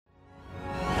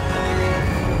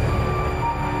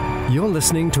You're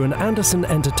listening to an Anderson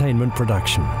Entertainment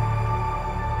production.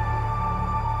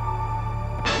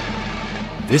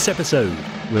 This episode,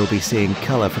 we'll be seeing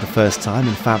colour for the first time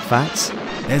in FAB Facts.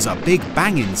 There's a big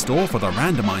bang in store for the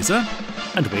randomizer.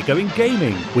 And we're going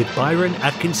gaming with Byron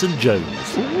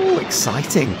Atkinson-Jones. Ooh,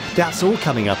 exciting. That's all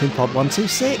coming up in Pod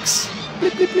 126.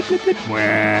 Blip, blip, blip, blip,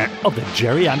 blip. Of the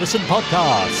Gerry Anderson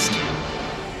podcast.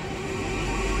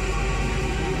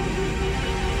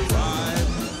 5,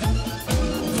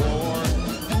 4,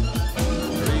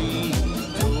 3,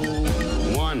 2,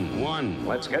 1.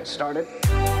 Let's get started.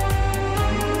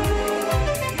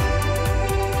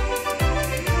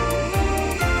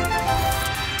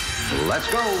 Let's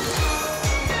go.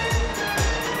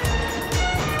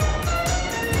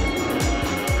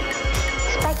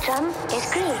 Spectrum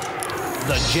is green.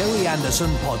 The Gerry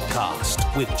Anderson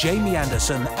podcast with Jamie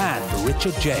Anderson and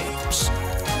Richard James.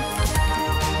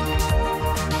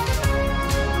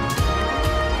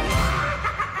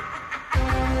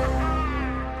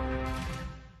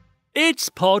 It's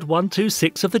Pod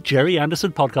 126 of the Gerry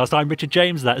Anderson podcast. I'm Richard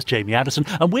James, that's Jamie Anderson,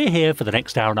 and we're here for the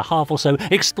next hour and a half or so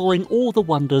exploring all the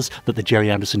wonders that the Gerry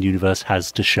Anderson universe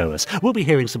has to show us. We'll be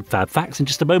hearing some fab facts in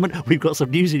just a moment. We've got some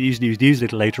news a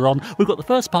little later on. We've got the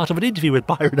first part of an interview with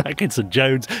Byron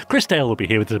Atkinson-Jones. Chris Dale will be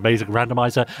here with his amazing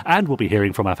randomizer, and we'll be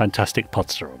hearing from our fantastic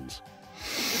podsterons.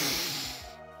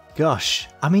 Gosh,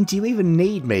 I mean, do you even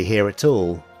need me here at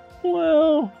all?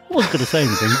 Well, I wasn't going to say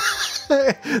anything.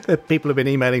 People have been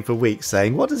emailing for weeks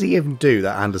saying, what does he even do,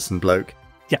 that Anderson bloke?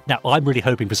 Yeah, now I'm really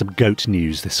hoping for some goat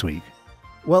news this week.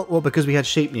 Well, because we had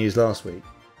sheep news last week.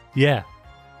 Yeah.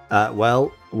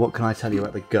 Well, what can I tell you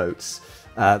about the goats?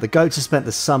 The goats have spent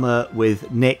the summer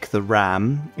with Nick the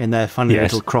ram in their funny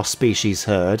little cross-species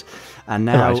herd. And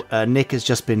now Nick has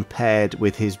just been paired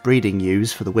with his breeding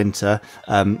ewes for the winter,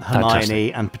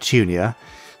 Hermione and Petunia.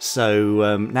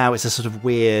 So now it's a sort of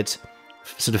weird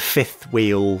sort of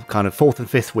fourth and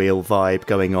fifth wheel vibe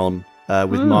going on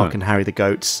with Mark and Harry the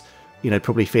goats,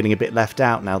 probably feeling a bit left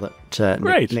out now that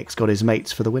Nick's got his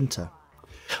mates for the winter.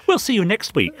 We'll see you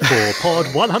next week for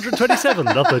Pod 127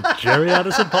 of the Gerry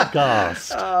Anderson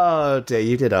podcast. Oh dear,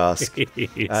 you did ask.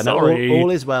 Sorry.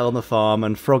 All is well on the farm,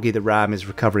 and Froggy the ram is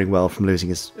recovering well from losing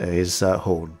his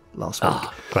horn last week.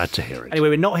 Oh, glad to hear it. Anyway,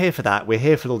 we're not here for that. We're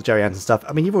here for all the Gerry Anderson stuff.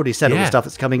 I mean, you've already said all the stuff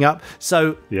that's coming up.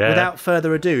 So without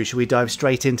further ado, shall we dive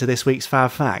straight into this week's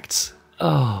Fab Facts?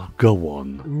 Oh, go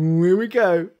on. Here we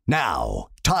go. Now,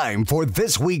 time for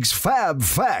this week's Fab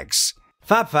Facts.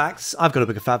 Fab Facts. I've got a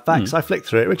book of Fab Facts. I flick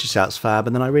through it. Richard shouts Fab,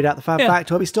 and then I read out the Fab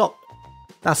Fact where we stop.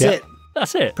 That's it.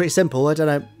 That's it. Pretty simple. I don't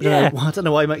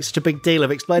know why you make such a big deal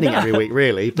of explaining every week,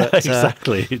 really. But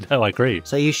exactly. No, I agree.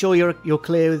 So you sure you're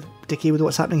clear with Dickie with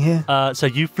what's happening here? So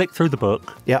you flick through the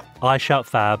book. Yeah. I shout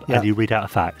Fab, and you read out a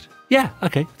fact. Yeah.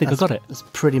 Okay. I think I got it. That's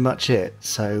pretty much it.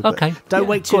 So okay. Don't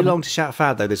wait too long to shout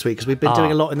Fab though this week, because we've been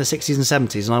doing a lot in the 60s and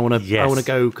 70s, and I want to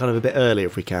go kind of a bit earlier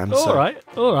if we can. All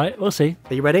right. We'll see.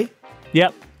 Are you ready?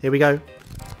 Yep. Here we go.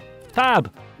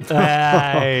 Fab.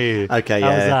 Hey. Okay, How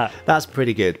was that? That's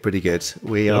pretty good.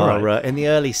 We are in the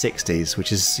early 60s,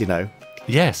 which is,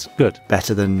 yes, good.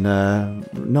 better than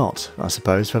not, I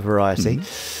suppose, for variety. In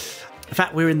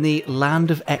fact, we're in the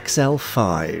land of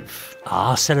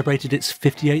XL5. Celebrated its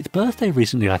 58th birthday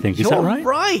recently, I think. Is that right?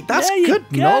 Right. That's there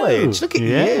good knowledge. Look at you.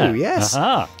 Yes.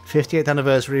 58th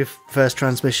anniversary of first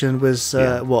transmission was,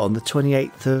 on the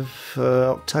 28th of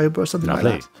October or something like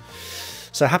that?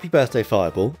 So happy birthday,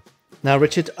 Fireball. Now,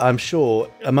 Richard, I'm sure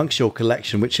amongst your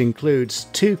collection, which includes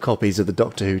 2 copies of the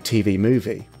Doctor Who TV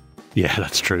movie. Yeah,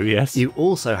 that's true, yes. You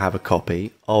also have a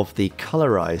copy of the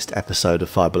colourised episode of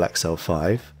Fireball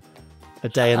XL5, A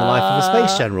Day in the Life of a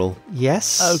Space General.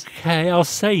 Yes? Okay, I'll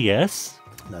say yes.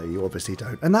 No, you obviously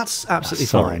don't. And that's absolutely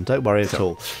fine. Don't worry at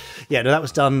all. Yeah, no, that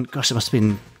was done, it must have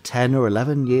been 10 or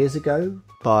 11 years ago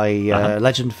by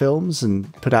Legend Films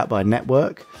and put out by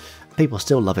Network. People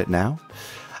still love it now.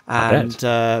 And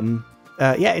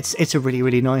it's a really,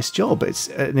 really nice job. It's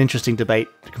an interesting debate,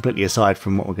 completely aside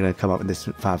from what we're going to come up with this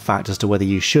Fab Fact as to whether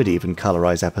you should even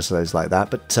colorise episodes like that.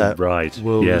 But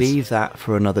we'll leave that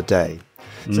for another day.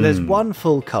 So there's one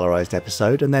full colorised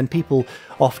episode, and then people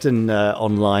often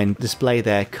online display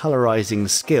their colorising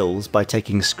skills by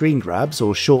taking screen grabs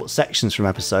or short sections from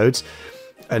episodes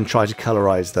and try to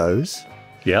colorise those.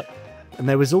 Yep. And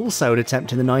there was also an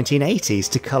attempt in the 1980s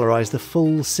to colorise the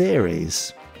full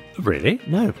series. Really?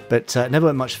 No, but never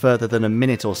went much further than a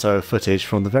minute or so of footage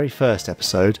from the very first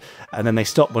episode, and then they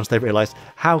stopped once they realised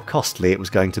how costly it was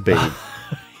going to be.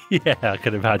 Yeah, I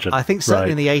can imagine. I think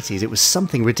certainly in the 80s it was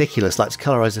something ridiculous, like to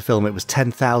colorise a film, it was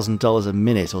 $10,000 a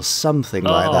minute or something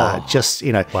like that. Just,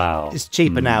 wow. It's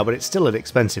cheaper now, but it's still an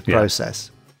expensive process.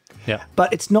 Yeah.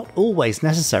 But it's not always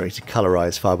necessary to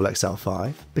colorise Fireball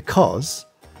XL5 because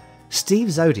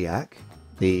Steve Zodiac,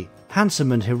 the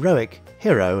handsome and heroic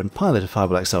hero and pilot of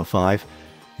Fireball XL5,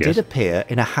 did appear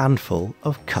in a handful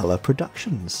of colour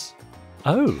productions.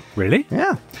 Oh, really?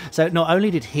 Yeah. So not only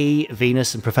did he,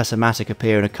 Venus and Professor Matic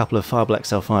appear in a couple of Fireball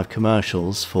XL5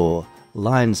 commercials for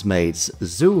Lion's Maid's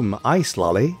Zoom Ice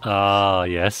Lolly. Ah,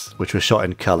 yes. Which was shot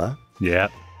in colour. Yeah.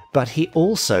 But he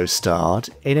also starred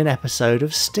in an episode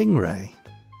of Stingray.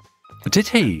 Did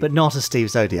he? But not as Steve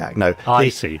Zodiac, no. I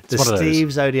see. The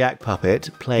Steve Zodiac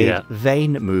puppet played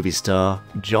Vane movie star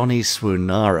Johnny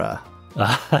Swoonara.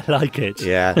 I like it.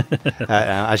 Yeah.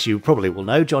 As you probably will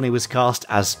know, Johnny was cast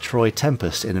as Troy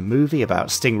Tempest in a movie about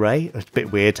Stingray. It's a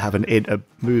bit weird to have a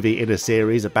movie in a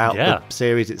series about the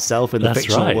series itself in the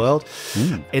fictional world.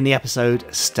 In the episode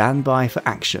Stand By for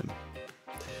Action.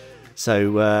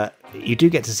 So you do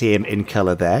get to see him in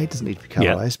colour there. He doesn't need to be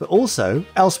colorised. But also,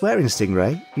 elsewhere in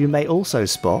Stingray, you may also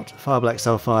spot Fireball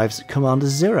XL5's Commander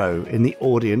Zero in the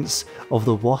audience of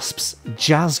the Wasps'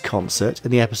 jazz concert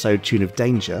in the episode Tune of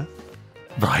Danger.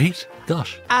 Right?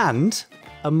 Gosh. And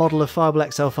a model of Fireball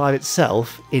XL5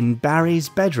 itself in Barry's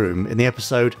bedroom in the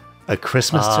episode A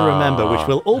Christmas to Remember, which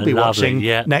we'll all be watching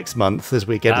next month as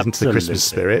we get into the Christmas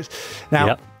spirit.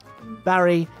 Now,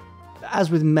 Barry,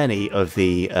 as with many of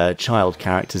the child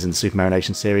characters in the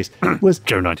Supermarionation series, was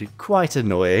quite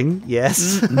annoying,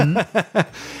 yes.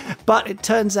 But it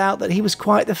turns out that he was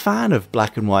quite the fan of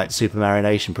black and white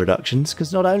Supermarionation productions,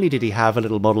 because not only did he have a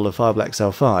little model of Fireball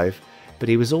XL5, but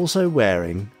he was also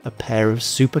wearing a pair of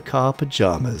supercar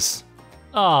pyjamas.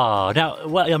 Now,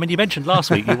 well, I mean, you mentioned last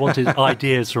week you wanted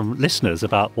ideas from listeners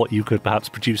about what you could perhaps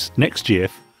produce next year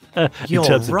in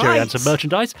terms of Gerry Anderson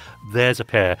merchandise. There's a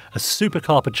pair of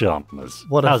supercar pyjamas.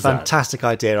 What a fantastic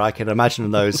idea. I can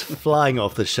imagine those flying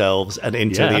off the shelves and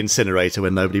into the incinerator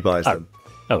when nobody buys them.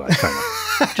 Oh, right, fair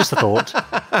enough. Just a thought.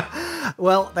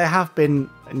 Well, there have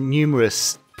been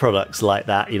numerous products like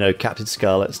that, you know, Captain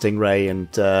Scarlet, Stingray,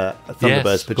 and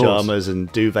Thunderbird's pyjamas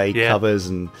and duvet covers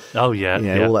and all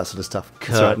that sort of stuff.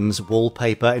 Curtains,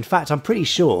 wallpaper. In fact, I'm pretty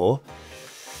sure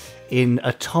in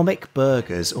Atomic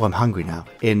Burgers, I'm hungry now,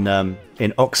 in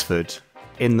Oxford,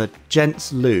 in the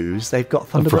gents' loos, they've got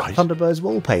Thunderbird's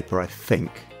wallpaper, I think.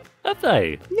 Have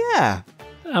they? Yeah.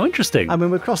 Oh, interesting. I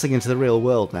mean, we're crossing into the real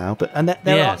world now, but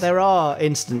there are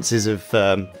instances of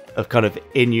kind of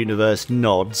in-universe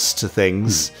nods to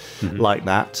things like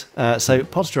that. So,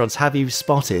 Podsterons, have you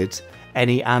spotted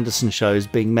any Anderson shows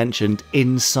being mentioned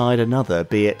inside another,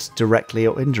 be it directly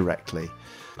or indirectly?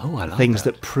 Oh, I like things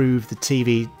that prove the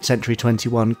TV Century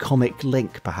 21 comic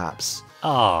link, perhaps.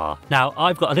 Now,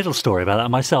 I've got a little story about that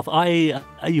myself.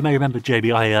 You may remember,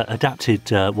 JB, I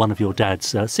adapted one of your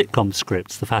dad's sitcom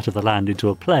scripts, The Fat of the Land, into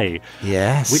a play.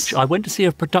 Yes. Which I went to see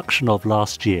a production of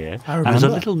last year. I remember. And as a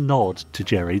little nod to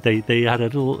Gerry, they had a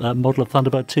little model of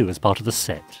Thunderbird 2 as part of the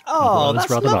set. Oh, that's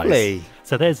rather lovely. Nice.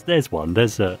 So there's one.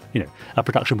 There's a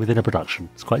production within a production.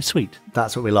 It's quite sweet.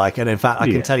 That's what we like. And in fact, I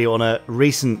can tell you on a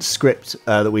recent script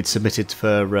that we'd submitted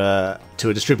to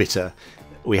a distributor,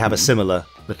 we have a similar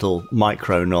little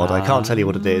micro nod. I can't tell you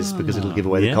what it is because it'll give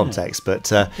away the context. But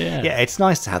it's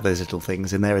nice to have those little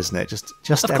things in there, isn't it?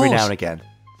 Just every now and again.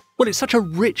 Well, it's such a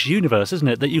rich universe, isn't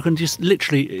it, that you can just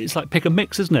literally, it's like pick and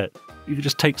mix, isn't it? You can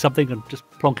just take something and just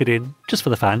plonk it in, just for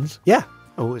the fans. Yeah.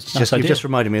 Oh, you've just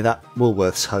reminded me of that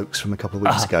Woolworths hoax from a couple of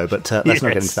weeks ago, but let's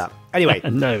not get into that. Anyway,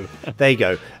 no. There you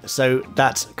go. So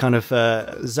that kind of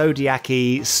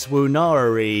Zodiac-y,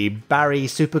 swoonary, Barry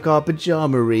supercar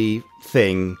pyjama-y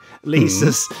thing leads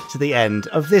us to the end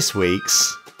of this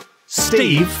week's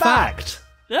Steve Fact.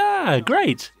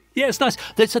 Great. Yeah, it's nice.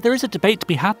 So there is a debate to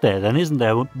be had there, then, isn't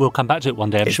there? We'll come back to it one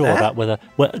day, I'm sure, about whether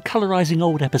we're colourising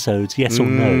old episodes, yes or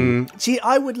no. See,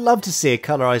 I would love to see a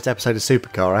colourised episode of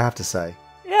Supercar, I have to say.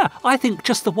 Yeah, I think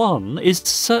just the one is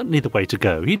certainly the way to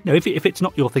go. You know, if it's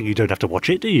not your thing, you don't have to watch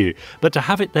it, do you? But to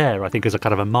have it there, I think, as a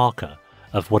kind of a marker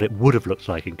of what it would have looked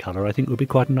like in colour, I think would be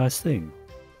quite a nice thing.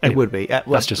 Anyway, it would be.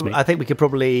 That's just me. I think we could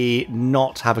probably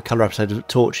not have a colour episode of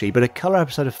Torchy, but a colour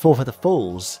episode of Four Feather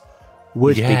Falls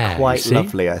would be quite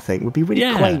lovely, I think. Would be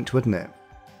really quaint, wouldn't it?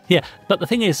 Yeah, but the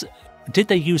thing is, did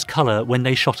they use colour when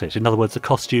they shot it? In other words, the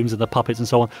costumes and the puppets and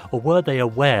so on? Or were they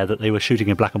aware that they were shooting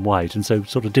in black and white and so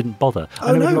sort of didn't bother?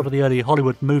 I know in a lot of the early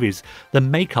Hollywood movies, the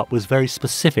makeup was very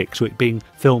specific to it being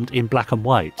filmed in black and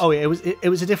white. Oh, yeah, it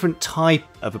was a different type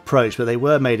of approach, but they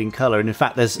were made in colour. And in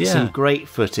fact, there's some great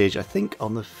footage, I think,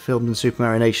 on the Filmed in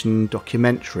Supermarionation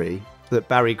documentary that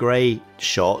Barry Gray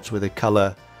shot with a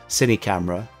colour cine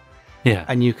camera. Yeah.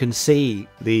 And you can see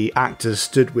the actors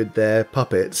stood with their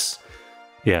puppets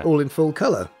all in full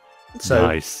colour. So,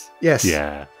 nice. Yes.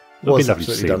 Yeah. It'll was be lovely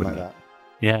to absolutely see, done wouldn't like it? that.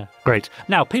 Yeah, great.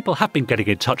 Now, people have been getting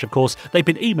in touch, of course. They've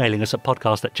been emailing us at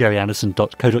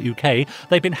podcast@gerryanderson.co.uk.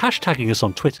 They've been hashtagging us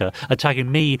on Twitter and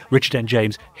tagging me, Richard N.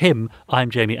 James, him,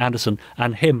 I'm Jamie Anderson,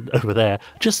 and him over there,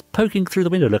 just poking through the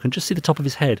window, look, and just see the top of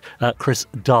his head, Chris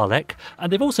Dalek.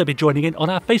 And they've also been joining in on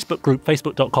our Facebook group,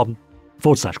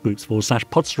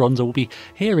 facebook.com/groups/podsterons. We'll be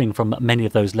hearing from many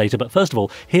of those later. But first of all,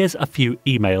 here's a few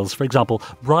emails. For example,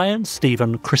 Ryan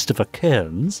Stephen Christopher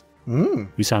Kearns, who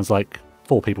sounds like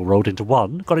 4 people rolled into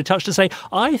one, got in touch to say,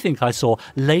 I think I saw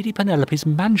Lady Penelope's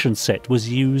mansion set was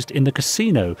used in the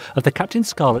casino of the Captain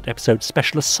Scarlet episode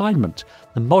Special Assignment.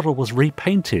 The model was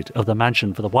repainted of the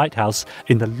mansion for the White House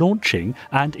in the launching,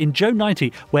 and in Joe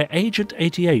 90, where Agent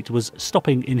 88 was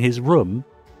stopping in his room,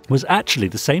 was actually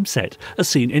the same set as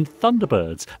seen in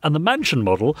Thunderbirds, and the mansion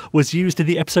model was used in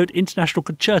the episode International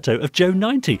Concerto of Joe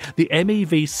 90. The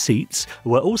MEV seats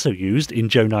were also used in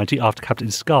Joe 90 after Captain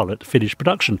Scarlet finished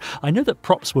production. I know that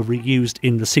props were reused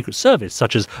in the Secret Service,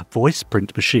 such as voice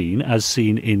print machine, as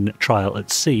seen in Trial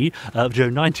at Sea. Joe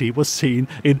 90 was seen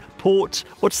in Port,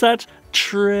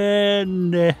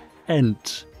 Trenent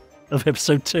of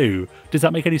episode 2. Does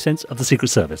that make any sense? Of the Secret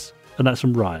Service. And that's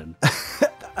from Ryan.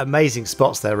 Amazing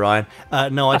spots there, Ryan.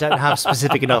 No, I don't have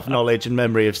specific enough knowledge and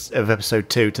memory of episode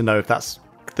 2 to know if that's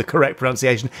the correct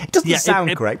pronunciation. It doesn't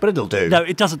sound correct, but it'll do. No,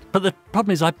 it doesn't. But the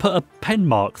problem is I put a pen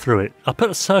mark through it. I put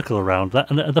a circle around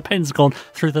that, and the pen's gone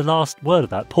through the last word of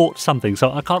that, port something, so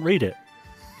I can't read it.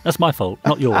 That's my fault,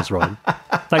 not yours, Ryan.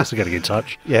 Thanks for getting in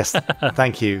touch. Yes,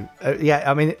 thank you. Yeah,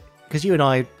 I mean, because you and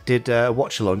I did a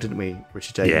watch-along, didn't we,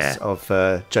 Richard James, of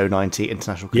Joe 90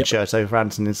 International Concerto for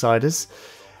Anderson Insiders,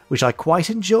 which I quite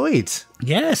enjoyed.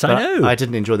 Yes, I know. I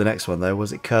didn't enjoy the next one, though.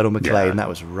 Was it Colonel McLean? Yeah. That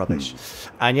was rubbish.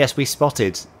 And yes, we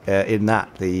spotted in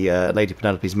that the Lady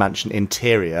Penelope's mansion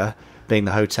interior being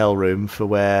the hotel room for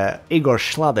where Igor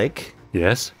Schladik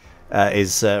is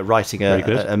writing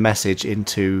a message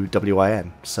into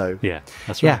WIN. So yeah,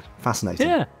 that's right. Yeah, fascinating.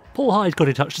 Yeah. Paul Hyde got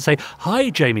in touch to say, Hi,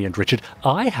 Jamie and Richard.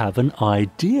 I have an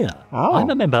idea. Oh. I'm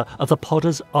a member of the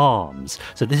Podders Arms.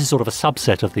 So this is sort of a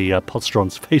subset of the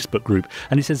Podsterons Facebook group.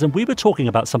 And he says, and we were talking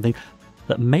about something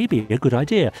that may be a good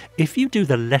idea. If you do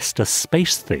the Leicester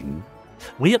space thing,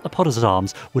 we at the Podders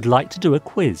Arms would like to do a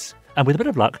quiz. And with a bit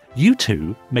of luck, you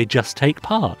two may just take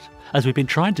part. As we've been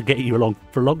trying to get you along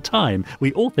for a long time,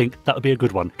 we all think that would be a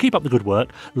good one. Keep up the good work,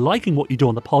 liking what you do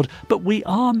on the pod, but we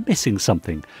are missing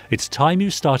something. It's time you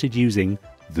started using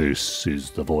 "This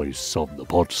is the voice of the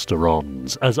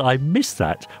Podsterons," as I miss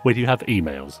that when you have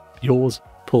emails. Yours,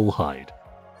 Paul Hyde.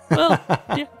 Well,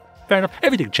 yeah, fair enough.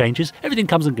 Everything changes. Everything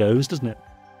comes and goes, doesn't it?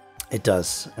 It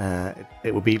does.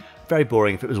 It would be very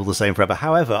boring if it was all the same forever.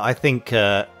 However, I think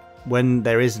when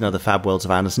there is another Fab Worlds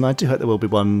of Anderson, I do hope there will be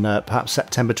one perhaps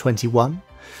September 21.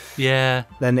 Yeah.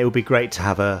 Then it would be great to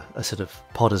have a sort of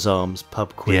Podders Arms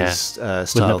pub quiz style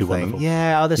thing. Wonderful?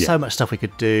 Yeah, there's so much stuff we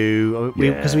could do.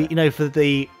 Because we, for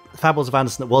the Fab Worlds of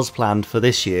Anderson that was planned for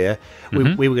this year,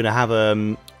 we were going to have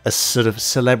a sort of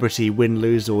celebrity win,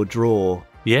 lose or draw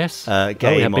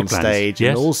game on stage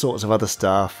and all sorts of other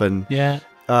stuff. And it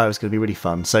was going to be really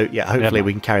fun. So yeah, hopefully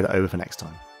we can carry that over for next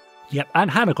time. Yep,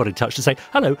 and Hannah got in touch to say,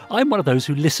 hello, I'm one of those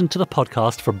who listened to the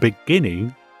podcast from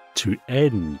beginning to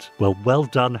end. Well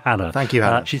done, Hannah. Thank you,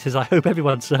 Hannah. She says, I hope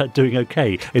everyone's doing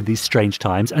okay in these strange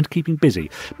times and keeping busy.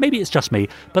 Maybe it's just me,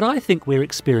 but I think we're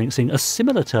experiencing a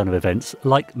similar turn of events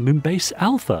like Moonbase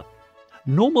Alpha.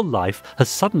 Normal life has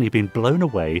suddenly been blown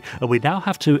away, and we now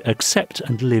have to accept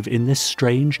and live in this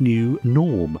strange new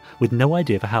norm with no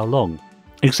idea for how long.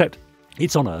 Except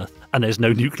it's on Earth and there's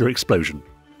no nuclear explosion.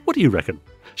 What do you reckon?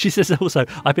 She says also,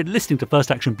 I've been listening to First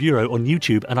Action Bureau on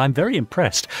YouTube and I'm very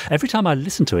impressed. Every time I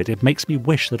listen to it, it makes me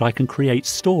wish that I can create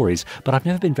stories, but I've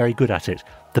never been very good at it.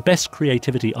 The best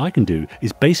creativity I can do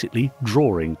is basically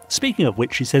drawing. Speaking of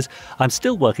which, she says, I'm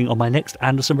still working on my next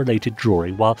Anderson-related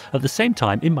drawing, while at the same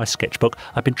time, in my sketchbook,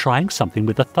 I've been trying something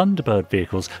with the Thunderbird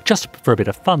vehicles, just for a bit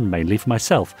of fun, mainly for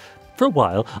myself. For a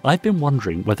while, I've been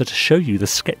wondering whether to show you the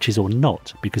sketches or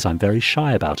not, because I'm very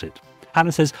shy about it.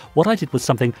 Hannah says, what I did was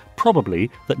something, probably,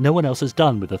 that no one else has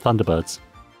done with the Thunderbirds.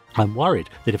 I'm worried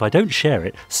that if I don't share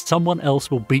it, someone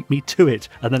else will beat me to it,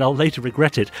 and then I'll later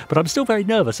regret it, but I'm still very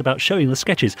nervous about showing the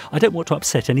sketches. I don't want to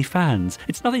upset any fans.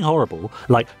 It's nothing horrible,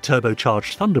 like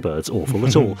turbocharged Thunderbirds awful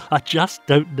at all. I just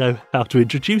don't know how to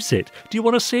introduce it. Do you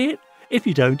want to see it? If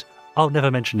you don't, I'll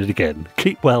never mention it again.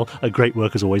 Keep well, and great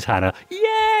work as always, Hannah.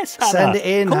 Yay! Yes, Hannah. Send it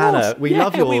in, Hannah. We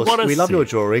love yours. We love your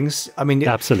drawings. I mean,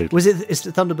 absolutely. It's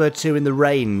the Thunderbird 2 in the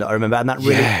rain, I remember, and that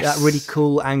really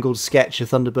cool angled sketch of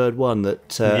Thunderbird 1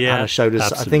 that Hannah showed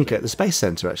us, I think, at the Space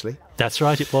Centre, actually. That's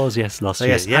right, it was, yes, last year.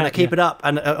 Yes, Hannah, keep it up.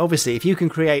 And obviously, if you can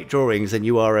create drawings and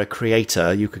you are a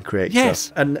creator, you can create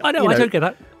stuff. And, I know, I don't get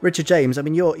that. Richard James, I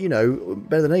mean, you're,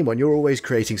 better than anyone, you're always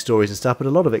creating stories and stuff, but a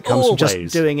lot of it comes from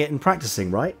just doing it and practicing,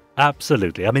 right?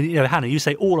 Absolutely. I mean, Hannah, you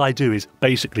say all I do is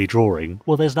basically drawing.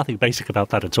 Well, there's nothing basic about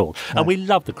that at all. No. And we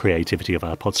love the creativity of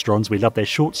our podstrons. We love their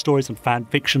short stories and fan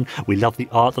fiction. We love the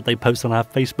art that they post on our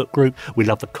Facebook group. We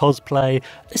love the cosplay.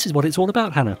 This is what it's all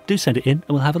about, Hannah. Do send it in and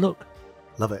we'll have a look.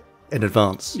 Love it. In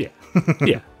advance. Yeah.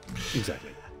 Yeah,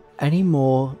 exactly. Any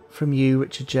more from you,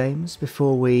 Richard James,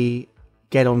 before we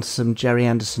get on to some Gerry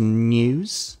Anderson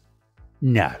news?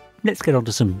 No. Let's get on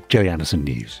to some Gerry Anderson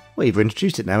news. Well, you've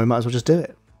introduced it now. We might as well just do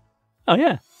it. Oh,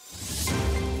 yeah.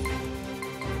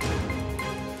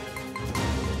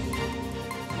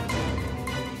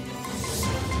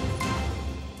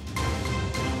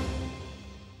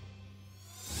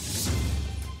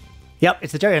 Yep,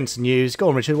 it's the Gerry Anderson news. Go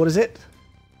on, Richard. What is it?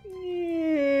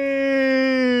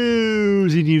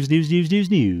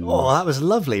 News. Oh, that was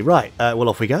lovely. Right, well,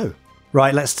 off we go.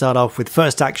 Right, let's start off with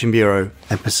First Action Bureau,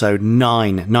 episode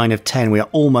 9 of 10. We are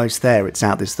almost there. It's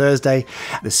out this Thursday.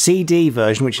 The CD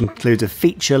version, which includes a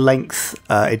feature-length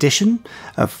edition,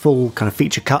 a full kind of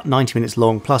feature cut, 90 minutes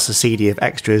long, plus a CD of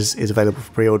extras, is available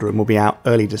for pre-order and will be out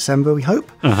early December, we hope.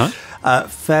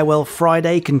 Farewell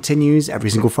Friday continues every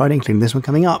single Friday, including this one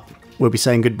coming up. We'll be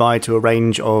saying goodbye to a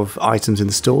range of items in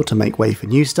the store to make way for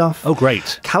new stuff. Oh,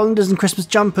 great. Calendars and Christmas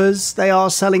jumpers, they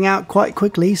are selling out quite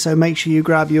quickly, so make sure you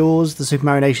grab yours. The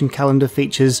Supermarionation calendar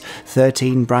features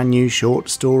 13 brand new short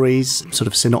stories, sort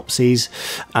of synopses,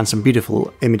 and some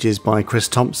beautiful images by Chris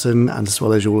Thompson, and as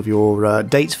well as all of your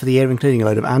dates for the year, including a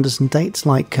load of Anderson dates,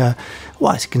 like,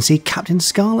 I can see Captain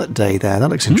Scarlet Day there. That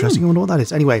looks interesting. I wonder what that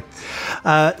is. Anyway,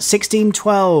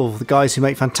 1612, the guys who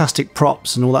make fantastic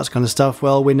props and all that kind of stuff,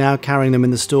 well, we're now carrying them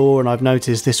in the store, and I've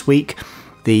noticed this week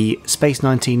the Space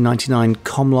 1999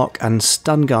 Comlock and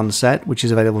Stun Gun set, which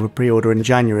is available for pre-order in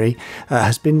January,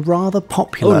 has been rather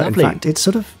popular. In fact, it's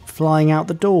sort of flying out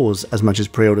the doors as much as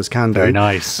pre-orders can do. Very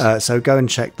nice. So go and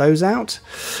check those out.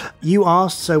 You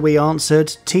asked, so we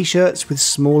answered. T-shirts with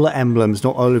smaller emblems.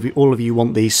 Not all of you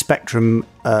want the Spectrum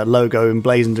logo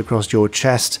emblazoned across your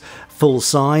chest, full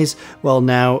size. Well,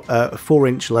 now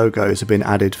 4-inch logos have been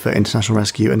added for International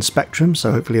Rescue and Spectrum,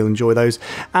 so hopefully you'll enjoy those.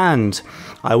 And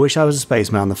I Wish I Was a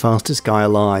Spaceman, the Fastest Guy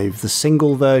Alive. The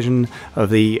single version of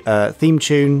the theme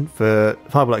tune for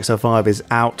Fireball XL5 is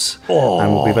out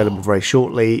and will be available very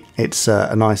shortly. It's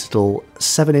a nice little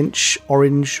 7-inch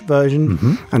orange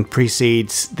version and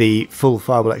precedes the full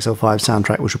Fireball XL5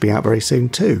 soundtrack, which will be out very soon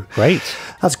too. Great.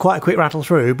 That's quite a quick rattle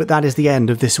through, but that is the end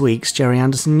of this week's Gerry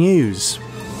Anderson news.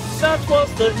 That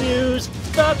was the news.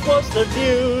 That was the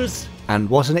news.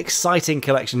 And what an exciting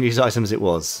collection of news items it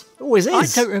was. Always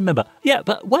is. I don't remember. Yeah,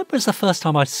 but when was the first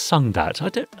time I sung that? I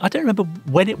don't remember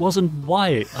when it was and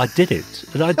why I did it.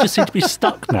 And I just seem to be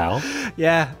stuck now.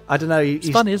 Yeah, I don't know. It's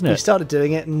funny, isn't it? You started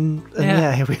doing it, and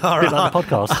here we are. A bit like the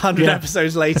podcast. 100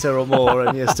 episodes later or more,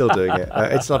 and you're still doing it.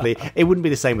 It's lovely. It wouldn't be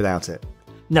the same without it.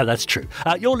 No, that's true.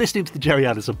 You're listening to the Gerry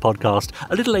Anderson podcast.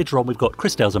 A little later on, we've got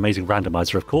Chris Dale's amazing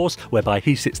randomizer, of course, whereby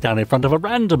he sits down in front of a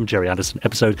random Gerry Anderson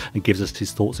episode and gives us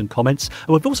his thoughts and comments.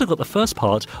 And we've also got the first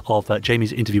part of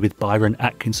Jamie's interview with Byron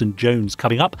Atkinson-Jones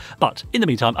coming up. But in the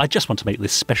meantime, I just want to make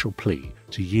this special plea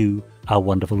to you, our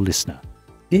wonderful listener.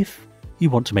 If you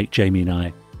want to make Jamie and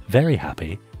I very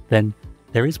happy, then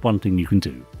there is one thing you can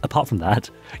do. Apart from that,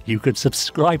 you could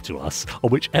subscribe to us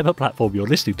on whichever platform you're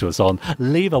listening to us on,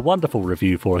 leave a wonderful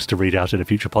review for us to read out in a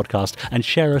future podcast, and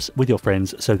share us with your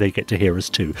friends so they get to hear us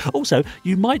too. Also,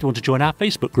 you might want to join our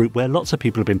Facebook group where lots of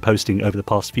people have been posting over the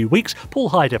past few weeks. Paul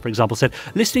Hyder, for example, said,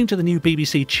 listening to the new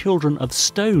BBC Children of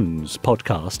Stones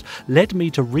podcast led me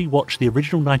to rewatch the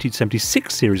original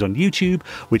 1976 series on YouTube,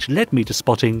 which led me to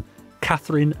spotting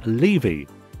Catherine Levy.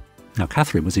 Now,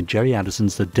 Catherine was in Gerry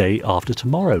Anderson's The Day After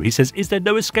Tomorrow. He says, is there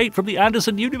no escape from the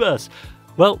Anderson universe?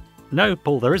 Well, no,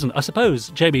 Paul, there isn't. I suppose,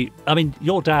 Jamie, I mean,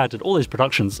 your dad and all those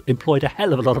productions employed a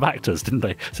hell of a lot of actors, didn't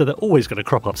they? So they're always going to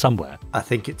crop up somewhere. I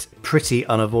think it's pretty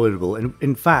unavoidable.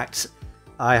 In fact,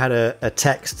 I had a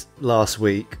text last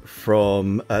week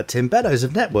from Tim Beddoes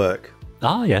of Network.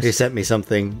 Ah, yes. He sent me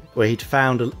something where he'd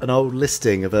found an old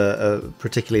listing of a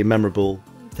particularly memorable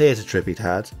theatre trip he'd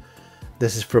had.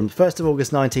 This is from 1st of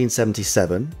August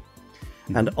 1977,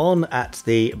 and on at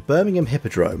the Birmingham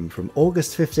Hippodrome from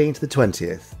August 15th to the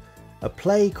 20th, a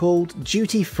play called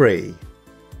Duty Free.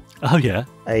 Oh, yeah.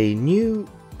 A new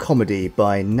comedy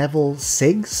by Neville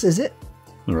Siggs, is it?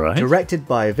 Right. Directed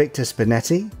by Victor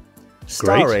Spinetti.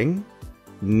 Starring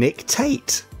Nick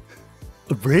Tate.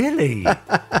 Really?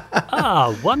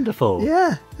 Wonderful.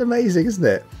 Yeah, amazing, isn't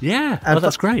it? Yeah,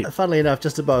 that's great. Funnily enough,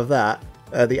 just above that,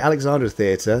 the Alexandra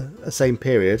Theatre, same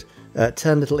period,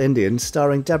 10 Little Indians,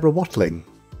 starring Deborah Watling.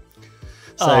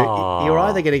 So you're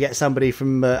either going to get somebody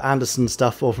from Anderson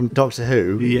stuff or from Doctor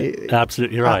Who. Yeah,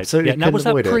 absolutely right. Absolutely. Now, was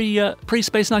that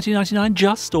pre-Space 1999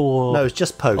 just, or no? It was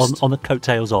just post on the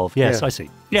coattails of. Yes, I see.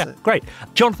 Yeah, great.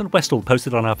 Jonathan Westall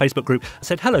posted on our Facebook group,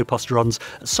 said, "Hello, Posterons.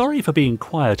 Sorry for being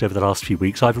quiet over the last few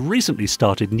weeks. I've recently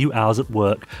started new hours at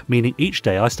work, meaning each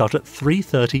day I start at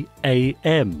 3:30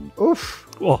 a.m. Oof.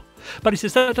 Oh. But he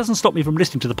says that doesn't stop me from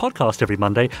listening to the podcast every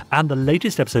Monday and the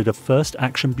latest episode of First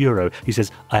Action Bureau. He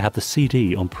says, I have the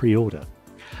CD on pre-order.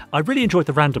 I really enjoyed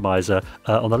the randomizer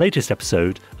on the latest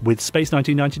episode with Space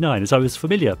 1999, as I was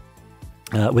familiar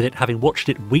with it, having watched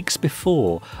it weeks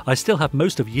before. I still have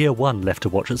most of Year 1 left to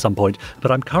watch at some point, but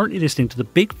I'm currently listening to the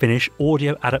Big Finish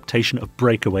audio adaptation of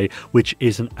Breakaway, which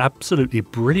is an absolutely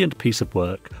brilliant piece of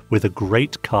work with a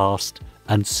great cast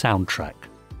and soundtrack.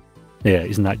 Yeah,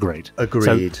 isn't that great?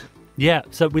 Agreed.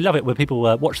 So we love it when people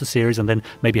watch the series and then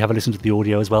maybe have a listen to the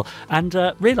audio as well and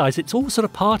realise it's all sort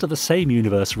of part of the same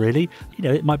universe, really. You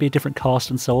know, it might be a different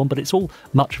cast and so on, but it's all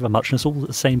much of a muchness, all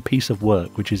the same piece of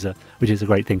work, which is a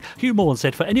great thing. Hugh Morn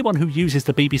said, for anyone who uses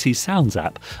the BBC Sounds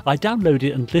app, I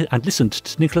downloaded it and listened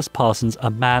to Nicholas Parsons'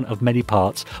 A Man of Many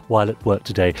Parts while at work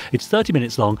today. It's 30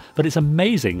 minutes long, but it's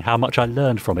amazing how much I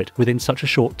learned from it within such a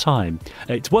short time.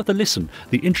 It's worth a listen.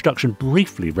 The introduction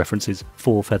briefly references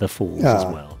Four Feather Falls as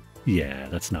well. Yeah,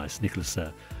 that's nice. Nicholas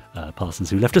Parsons,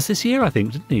 who left us this year, I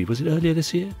think, didn't he? Was it earlier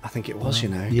this year? I think it was, you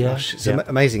know. Yeah, Gosh, it's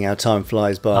amazing how time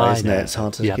flies by, isn't it? It's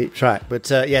hard to keep track. But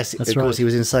yes, of course, he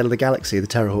was in Sail of the Galaxy, the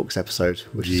Terrorhawks episode,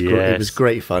 which is great. It was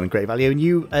great fun and great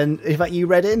value. And in fact, you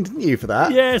read in, didn't you, for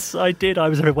that? Yes, I did. I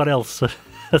was everyone else.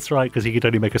 That's right, because he could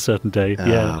only make a certain day.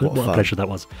 What a pleasure that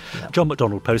was. Yeah. John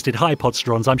McDonald posted, Hi,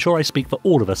 Podsterons. I'm sure I speak for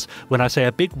all of us when I say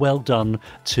a big well done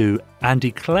to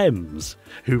Andy Clems,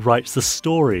 who writes the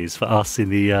stories for us in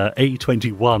the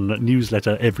A21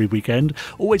 newsletter every weekend.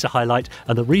 Always a highlight.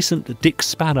 And the recent Dick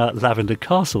Spanner Lavender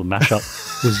Castle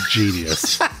mashup was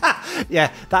genius.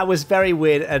 Yeah, that was very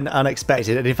weird and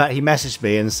unexpected. And in fact, he messaged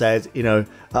me and said,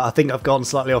 I think I've gone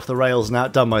slightly off the rails and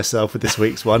outdone myself with this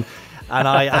week's one. And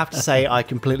I have to say, I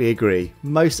completely agree.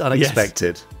 Most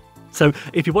unexpected. Yes. So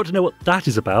if you want to know what that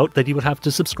is about, then you will have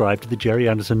to subscribe to the Gerry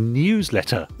Anderson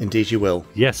newsletter. Indeed you will.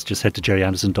 Yes, just head to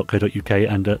gerryanderson.co.uk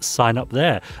and sign up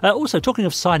there. Also, talking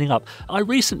of signing up, I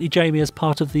recently, Jamie, as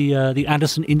part of the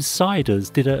Anderson Insiders,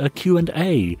 did a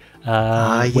Q&A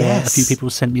where a few people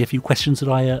sent me a few questions that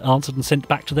I answered and sent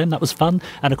back to them. That was fun.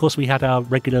 And of course, we had our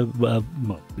regular,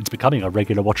 it's becoming our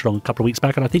regular watch-along a couple of weeks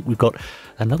back, and I think we've got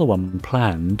another one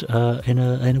planned in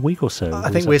a week or so. I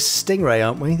think we're Stingray,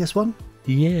 aren't we, this one?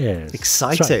 Yes.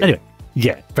 Exciting. Right. Anyway,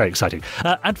 yeah, very exciting.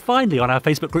 And finally, on our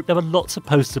Facebook group, there were lots of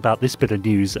posts about this bit of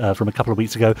news from a couple of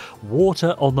weeks ago.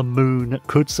 Water on the moon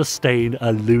could sustain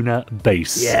a lunar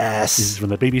base. Yes. This is from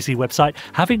the BBC website.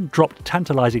 Having dropped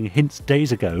tantalising hints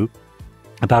days ago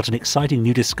about an exciting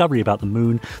new discovery about the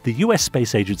moon, the US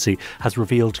Space Agency has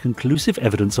revealed conclusive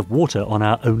evidence of water on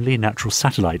our only natural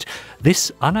satellite.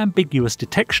 This unambiguous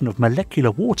detection of molecular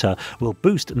water will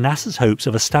boost NASA's hopes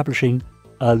of establishing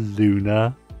a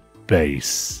lunar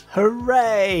base.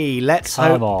 Hooray! Let's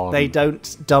hope they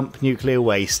don't dump nuclear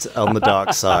waste on the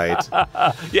dark side.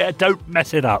 Yeah, don't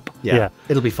mess it up. Yeah.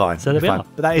 It'll be fine. So there we are.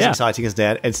 But that is exciting, isn't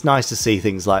it? It's nice to see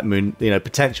things like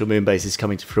potential moon bases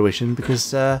coming to fruition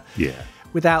because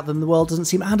without them, the world doesn't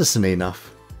seem Anderson-y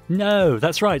enough. No,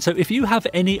 that's right. So if you have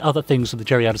any other things from the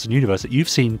Gerry Anderson universe that you've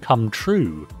seen come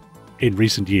true in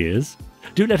recent years,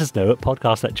 do let us know at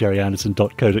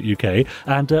podcast@gerryanderson.co.uk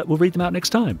and we'll read them out next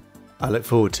time. I look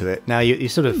forward to it. Now, you're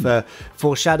sort of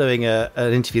foreshadowing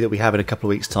an interview that we have in a couple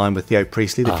of weeks' time with Theo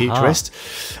Priestley, the futurist.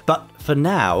 But for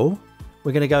now,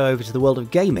 we're going to go over to the world of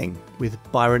gaming with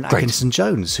Byron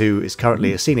Atkinson-Jones, who is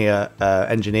currently a senior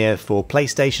engineer for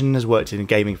PlayStation, has worked in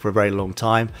gaming for a very long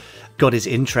time, got his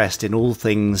interest in all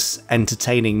things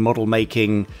entertaining, model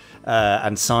making,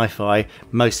 and sci-fi,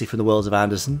 mostly from the worlds of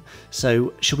Anderson.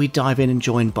 So, should we dive in and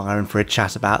join Byron for a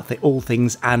chat about all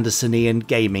things Anderson-y and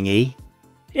gaming-y?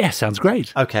 Yeah, sounds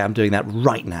great. Okay, I'm doing that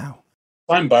right now.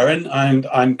 I'm Byron, and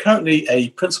I'm currently a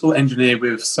principal engineer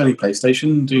with Sony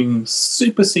PlayStation, doing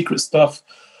super secret stuff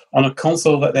on a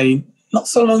console that they not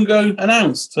so long ago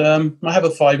announced. I have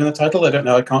a 5 in the title. I don't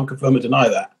know. I can't confirm or deny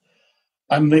that.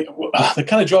 The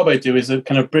kind of job I do is a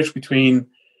kind of bridge between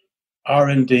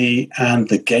R&D and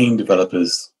the game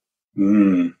developers.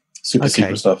 Super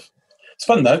secret stuff. It's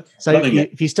fun, though. So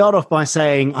if you start off by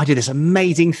saying, I did this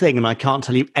amazing thing and I can't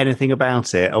tell you anything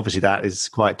about it, obviously that is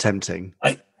quite tempting.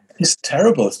 It's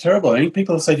terrible. It's terrible. I mean,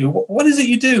 people say to you, what is it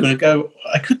you do? And I go,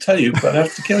 I could tell you, but I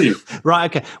have to kill you.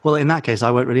 Right, okay. Well, in that case, I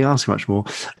won't really ask much more.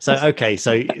 So, okay,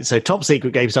 so top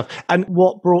secret game stuff. And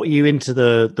what brought you into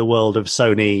the world of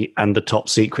Sony and the top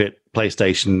secret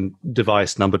PlayStation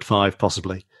device numbered 5,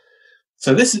 possibly?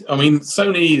 So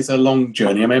Sony is a long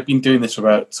journey. I mean, I've been doing this for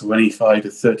about 25 to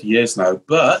 30 years now.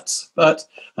 But,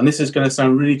 and this is going to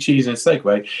sound really cheesy in a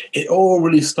segue, it all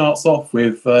really starts off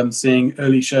with seeing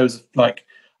early shows like,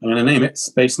 I'm going to name it,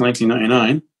 Space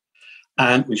 1999,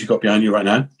 and which you've got behind you right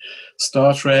now,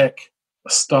 Star Trek,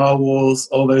 Star Wars,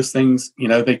 all those things.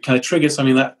 They kind of trigger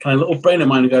something, that kind of little brain of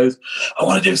mine goes, I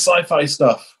want to do sci-fi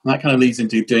stuff. And that kind of leads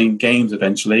into doing games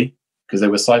eventually, because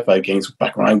there were sci-fi games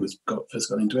back when I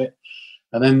first got into it.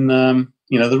 And then,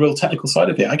 the real technical side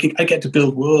of it, I get to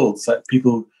build worlds that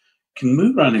people can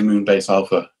move around in Moonbase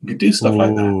Alpha. You can do stuff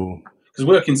like that. Because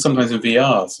working sometimes in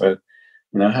VR, so,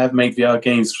 I have made VR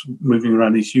games moving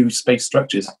around these huge space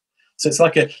structures. So it's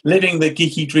like living the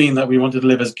geeky dream that we wanted to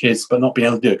live as kids, but not being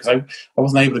able to do it, because I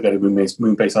wasn't able to go to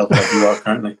Moonbase Alpha like you are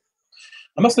currently.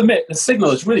 I must admit, the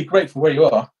signal is really great for where you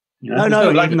are. Even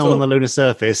on the lunar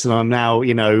surface, and I'm now,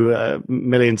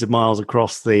 millions of miles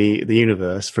across the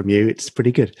universe from you. It's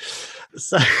pretty good.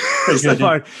 So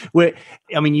far,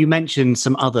 you mentioned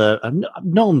some other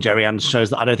non-Gerry Anderson shows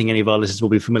that I don't think any of our listeners will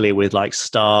be familiar with, like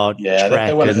Star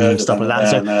Trek and stuff like that.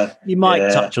 So you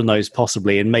might touch on those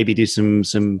possibly, and maybe do some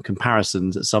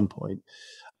comparisons at some point.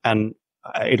 And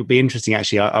it'll be interesting,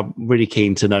 actually. I'm really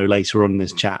keen to know later on in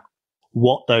this chat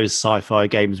what those sci-fi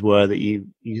games were that you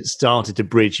started to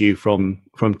bridge you from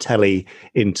telly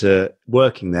into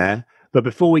working there. But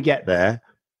before we get there,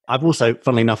 I've also,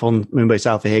 funnily enough, on Moonbase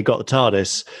Alpha here, got the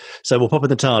TARDIS. So we'll pop in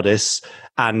the TARDIS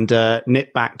and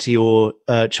nip back to your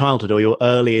childhood or your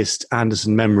earliest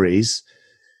Anderson memories.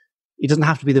 It doesn't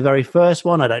have to be the very first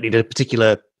one. I don't need a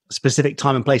particular specific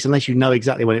time and place unless you know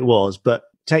exactly when it was. But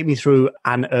take me through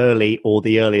an early or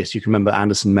the earliest you can remember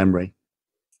Anderson memory.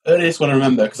 Earliest one I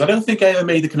remember, because I don't think I ever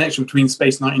made the connection between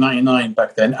Space 1999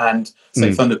 back then and,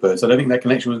 say, Thunderbirds. I don't think that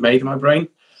connection was made in my brain.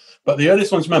 But the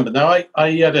earliest ones, remember. Now,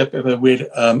 I had a bit of a weird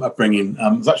upbringing. I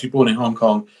was actually born in Hong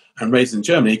Kong and raised in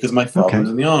Germany because my father was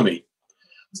in the army.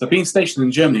 So being stationed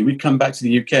in Germany, we'd come back to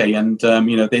the UK and,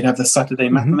 they'd have the Saturday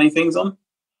matinee things on,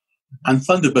 and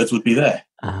Thunderbirds would be there.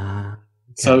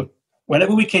 So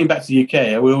whenever we came back to the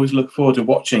UK, we always looked forward to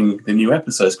watching the new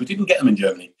episodes. We didn't get them in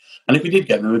Germany. And if we did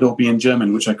get them, it would all be in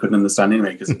German, which I couldn't understand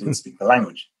anyway because I didn't speak the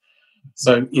language.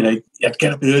 So, you had to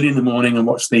get up early in the morning and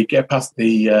get past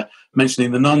the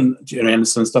mentioning the non-Gerry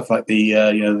Anderson stuff like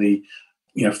the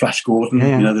Flash Gordon,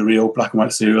 the real black and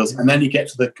white serials. And then you get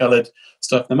to the coloured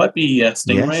stuff. There might be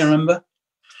Stingray, I remember.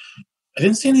 I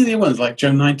didn't see any of the other ones like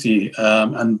Joe 90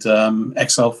 and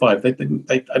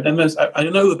XL5. I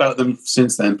know about them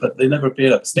since then, but they never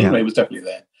appeared up. Stingray was definitely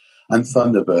there. And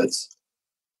Thunderbirds.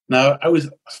 Now, I was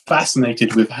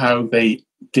fascinated with how they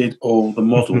did all the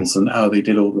models and how they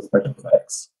did all the special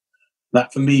effects.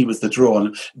 That, for me, was the draw.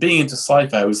 And being into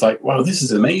sci-fi, I was like, wow, this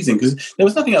is amazing, because there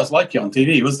was nothing else like it on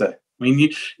TV, was there? I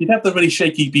mean, you'd have the really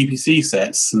shaky BBC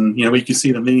sets, and, where you could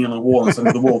see them leaning on the wall, and some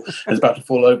of the wall is about to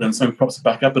fall over, and someone props it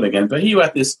back up again. But here you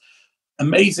had this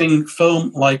amazing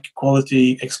film-like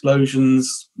quality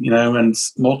explosions, and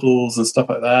models and stuff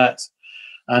like that,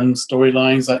 and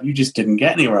storylines that you just didn't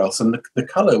get anywhere else. And the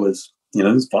colour was, it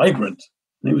was vibrant.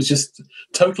 And it was just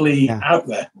totally out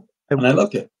there. And I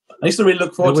loved it. I used to really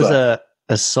look forward to that. There was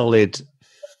a solid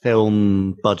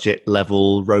film budget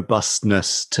level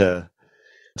robustness to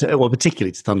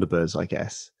particularly to Thunderbirds, I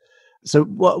guess. So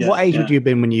what age would you have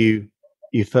been when you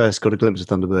first got a glimpse of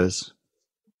Thunderbirds?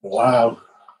 Wow.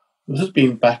 This has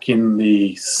been back in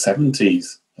the 70s,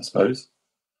 I suppose.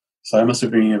 So I must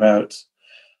have been about...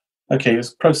 Okay, it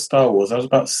was post-Star Wars. I was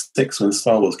about 6 when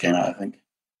Star Wars came out, I think.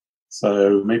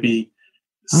 So maybe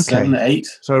 7, 8.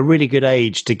 So a really good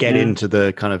age to get into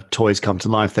the kind of toys come to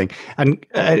life thing. And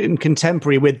in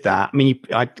contemporary with that, I mean,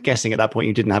 I'm guessing at that point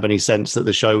you didn't have any sense that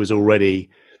the show was already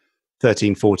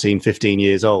 13, 14, 15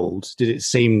 years old. Did it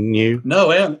seem new? No,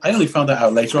 I only found that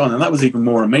out later on. And that was even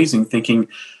more amazing, thinking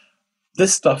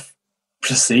this stuff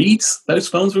precedes those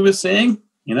films we were seeing,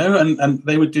 and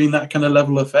they were doing that kind of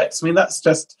level of effects. I mean,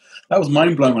 that was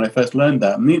mind-blowing when I first learned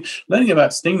that. I mean, learning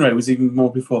about Stingray was even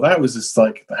more before that. It was just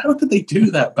like, how did they do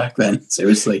that back then?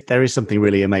 Seriously. There is something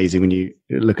really amazing when you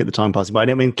look at the time passing by.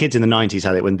 I mean, kids in the 90s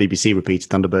had it when BBC repeated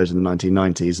Thunderbirds in the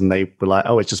 1990s, and they were like,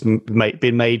 oh, it's just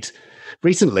been made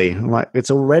recently. I'm like,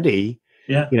 it's already,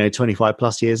 25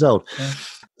 plus years old. Yeah.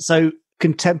 So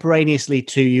contemporaneously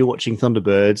to you watching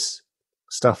Thunderbirds,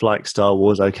 stuff like Star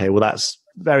Wars, okay, well, that's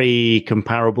very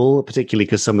comparable, particularly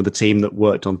because some of the team that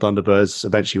worked on Thunderbirds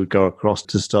eventually would go across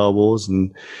to Star Wars,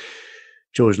 and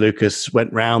George Lucas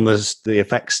went round the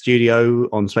effects studio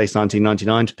on Space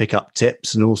 1999 to pick up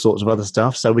tips and all sorts of other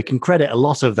stuff. So we can credit a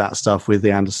lot of that stuff with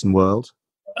the Anderson world.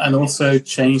 And also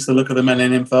change the look of the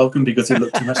Millennium Falcon because it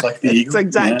looked too much like the Eagle.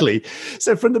 Exactly. Yeah.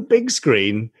 So from the big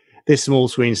screen, this small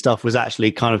screen stuff was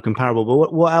actually kind of comparable.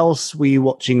 But what else were you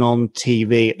watching on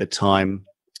TV at the time?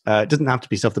 It doesn't have to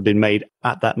be stuff that had been made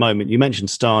at that moment. You mentioned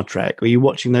Star Trek. Were you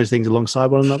watching those things alongside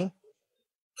one another?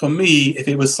 For me, if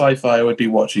it was sci-fi, I would be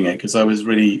watching it because I was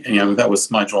really, that was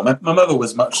my draw. My mother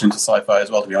was much into sci-fi as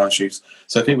well, to be honest with you.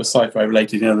 So if it was sci-fi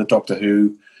related, the Doctor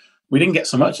Who, we didn't get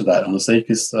so much of that, honestly,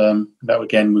 because that,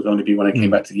 again, would only be when I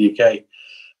came back to the UK.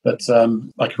 But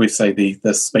like we say,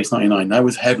 the Space 99, I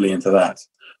was heavily into that.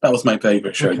 That was my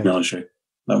favourite show, to be honest with you.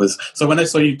 That was, so when I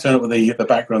saw you turn up with the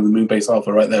background of the Moonbase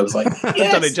Alpha right there, I was like, yes!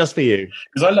 I've done it just for you.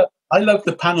 Because I love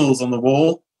the panels on the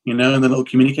wall, and the little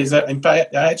communicators. In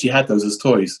fact, I actually had those as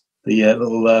toys, the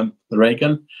little the ray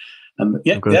gun. And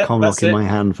I've got a Comlock in my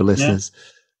hand for listeners.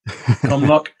 Yeah.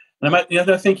 Comlock. And I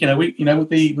think, with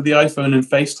the iPhone and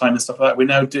FaceTime and stuff like that, we're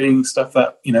now doing stuff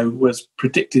that, was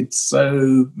predicted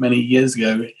so many years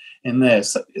ago in there.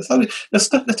 So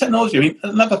the technology,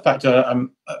 another factor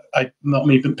I not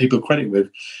many people credit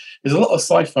with is a lot of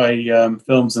sci-fi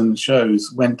films and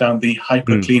shows went down the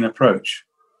hyper-clean approach.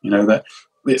 That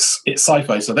it's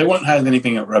sci-fi, so they won't have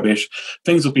anything of rubbish.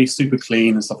 Things will be super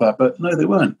clean and stuff like that. But no, they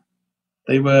weren't.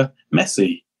 They were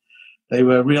messy. They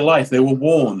were real life. They were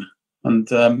worn. And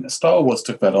Star Wars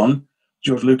took that on.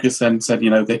 George Lucas then said,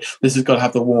 this has got to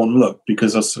have the worn look,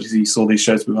 because he saw these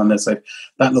shows before and they said,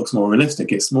 that looks more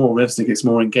realistic. It's more realistic. It's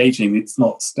more engaging. It's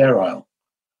not sterile.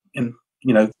 And,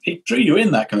 it drew you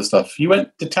in, that kind of stuff. You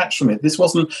went detached from it. This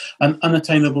wasn't an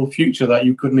unattainable future that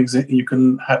you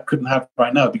couldn't have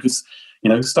right now, because,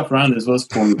 stuff around us was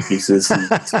falling to pieces and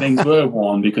things were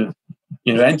worn because,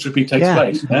 entropy takes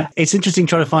place. Yeah? It's interesting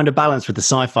trying to find a balance with the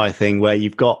sci-fi thing where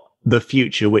you've got the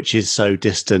future, which is so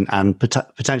distant and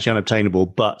potentially unobtainable,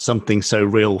 but something so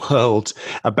real world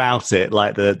about it,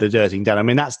 like the dirtying down.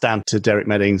 That's down to Derek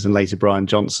Meddings and later Brian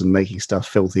Johnson making stuff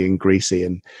filthy and greasy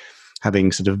and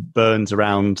having sort of burns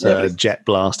around jet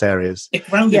blast areas. It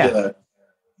grounded it, though.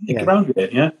 It grounded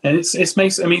it, yeah. And it's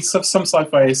makes. Some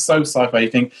sci-fi is so sci-fi you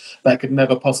think that could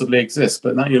never possibly exist,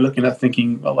 but now you're looking at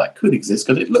thinking, well, that could exist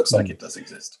because it looks like it does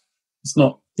exist. It's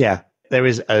not. Yeah. There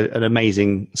is an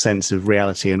amazing sense of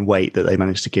reality and weight that they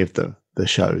managed to give the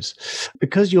shows.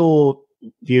 Because your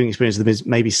viewing experience of them is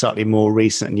maybe slightly more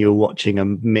recent and you're watching a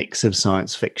mix of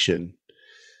science fiction,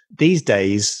 these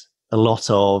days, a lot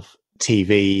of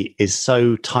TV is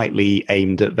so tightly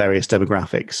aimed at various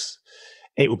demographics.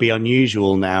 It would be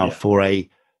unusual now for a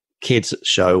kids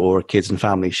show or a kids and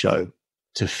family show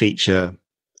to feature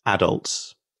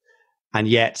adults. And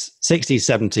yet, 60s,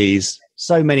 70s,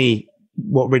 so many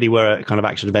what really were a kind of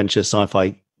action adventure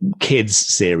sci-fi kids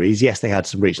series. Yes, they had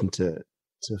some reach into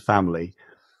family,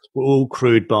 were all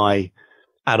crewed by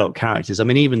adult characters.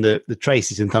 Even the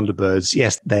Tracys in Thunderbirds,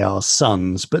 yes, they are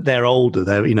sons, but they're older.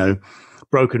 They're,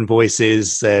 broken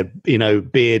voices, they're,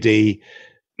 beardy,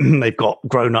 they've got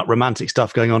grown-up romantic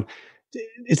stuff going on.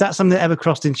 Is that something that ever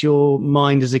crossed into your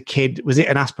mind as a kid? Was it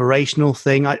an aspirational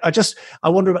thing? I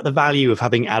wonder about the value of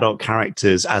having adult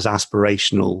characters as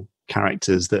aspirational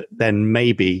characters that then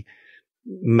maybe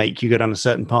make you go down a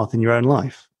certain path in your own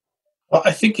life. Well,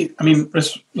 I think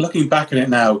just looking back at it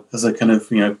now as a kind of,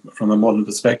 from a modern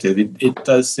perspective, it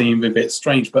does seem a bit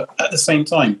strange, but at the same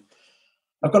time,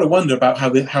 I've got to wonder about how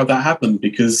that happened,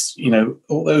 because,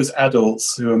 all those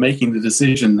adults who are making the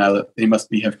decision now that they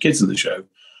must have kids in the show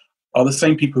are the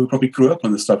same people who probably grew up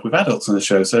on the stuff with adults in the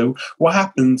show. So what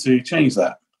happened to change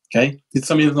that? Okay, did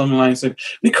somebody on the line say,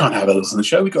 we can't have adults on the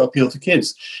show, we've got to appeal to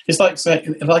kids? It's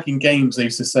like in games, they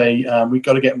used to say, we've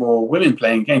got to get more women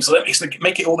playing games, so let's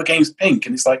make it all the games pink.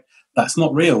 And it's like, that's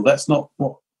not real. That's not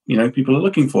what, people are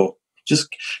looking for.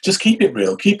 Just keep it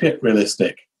real, keep it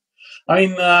realistic.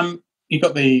 You've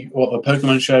got the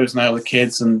Pokemon shows now with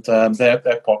kids, and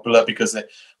they're popular because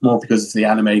it's the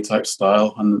anime type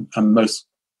style, and most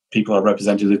people are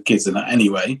represented with kids in that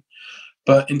anyway.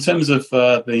 But in terms of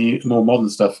the more modern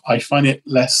stuff, I find it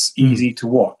less easy to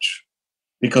watch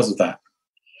because of that.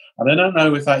 And I don't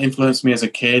know if that influenced me as a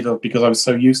kid or because I was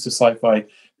so used to sci-fi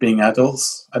being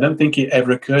adults. I don't think it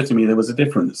ever occurred to me there was a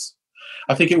difference.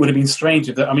 I think it would have been strange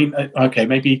if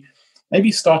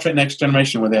maybe Star Trek Next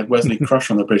Generation, where they had Wesley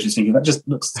Crusher on the bridge, is thinking that just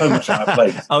looks so much out of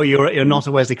place. Oh, you're not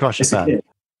a Wesley Crusher fan?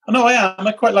 No, I am.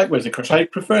 I quite like Wesley Crusher. I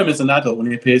prefer him as an adult when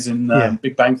he appears in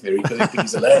Big Bang Theory because I think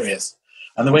he's hilarious.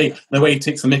 And the way he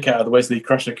takes the mick out of the Wesley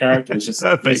Crusher character is just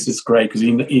it's just great because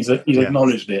he's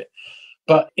acknowledged it.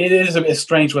 But it is a bit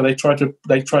strange where they try to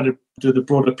do the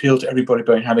broad appeal to everybody,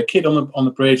 but have a kid on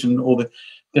the bridge and all the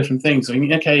different things. I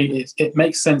mean, okay, it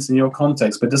makes sense in your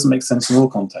context, but it doesn't make sense in all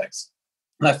contexts.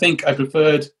 And I think I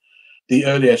preferred the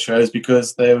earlier shows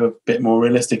because they were a bit more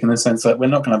realistic in the sense that we're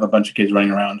not going to have a bunch of kids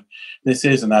running around. This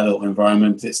is an adult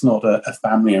environment. It's not a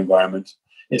family environment.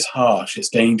 It's harsh. It's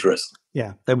dangerous.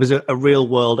 Yeah, there was a real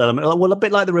world element. Well, a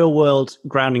bit like the real world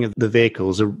grounding of the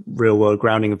vehicles, a real world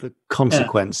grounding of the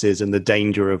consequences and the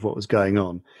danger of what was going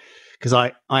on. Because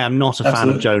I am not a fan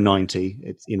of Joe 90.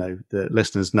 It's, the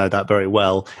listeners know that very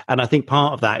well. And I think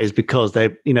part of that is because they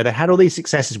had all these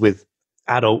successes with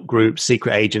adult groups,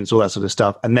 secret agents, all that sort of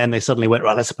stuff. And then they suddenly went,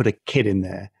 right, let's put a kid in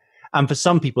there. And for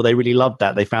some people, they really loved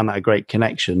that. They found that a great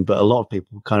connection. But a lot of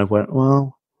people kind of went,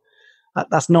 well,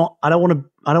 that's not, I don't want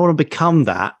to become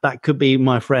that. That could be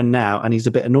my friend now. And he's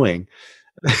a bit annoying.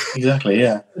 Exactly.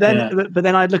 Yeah. But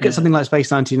then I'd look at something like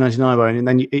Space 1999, and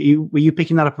then were you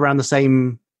picking that up around the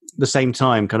same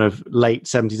time, kind of late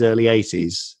 70s, early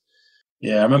 80s?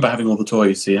 Yeah. I remember having all the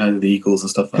toys, so you had the Eagles and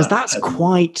stuff like that. Because that's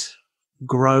quite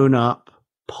grown up,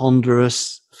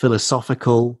 ponderous,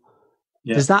 philosophical.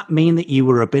 Yeah. Does that mean that you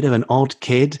were a bit of an odd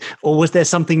kid, or was there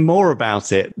something more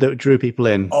about it that drew people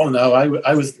in? Oh no, I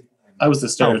was the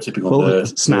stereotypical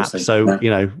nerd. Snap. So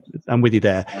I'm with you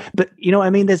there. But you know what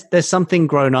I mean? There's something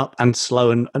grown up and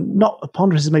slow and not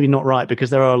ponderous is maybe not right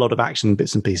because there are a lot of action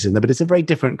bits and pieces in there, but it's a very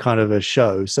different kind of a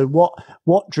show. So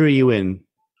what drew you in?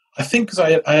 I think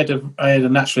because I had a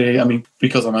naturally, I mean,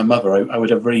 because of my mother, I would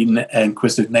have a very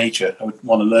inquisitive nature. I would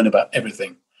want to learn about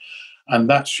everything. And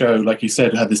that show, like you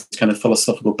said, had this kind of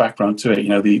philosophical background to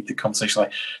it. The conversation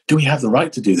like, do we have the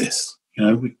right to do this?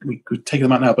 We could take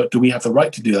them out now, but do we have the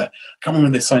right to do that? I can't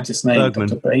remember the scientist's name,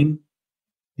 Dr. Bain.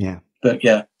 Yeah. But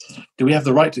yeah, do we have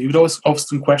the right to? You would always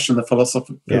often question the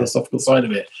philosophical side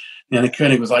of it. The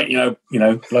Koenig was like,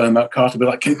 blowing out Carter, but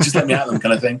like, just let me at them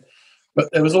kind of thing. But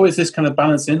there was always this kind of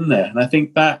balance in there. And I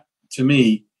think that, to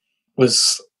me,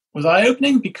 was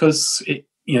eye-opening because it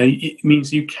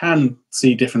means you can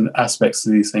see different aspects to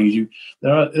these things.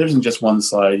 There isn't just one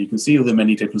side. You can see all the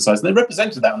many different sides. And they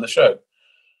represented that on the show.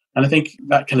 And I think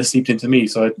that kind of seeped into me,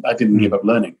 so I didn't give up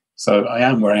learning. So I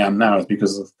am where I am now is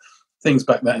because of things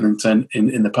back then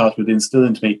in the past would instill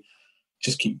into me,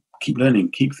 just keep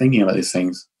learning, keep thinking about these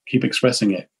things, keep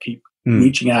expressing it, keep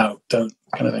reaching out, don't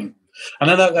kind of thing. And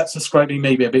I know that's ascribing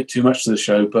maybe a bit too much to the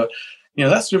show, but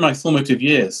that's through my formative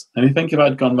years. And I think if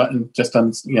I'd gone back and just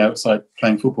done outside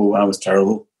playing football, I was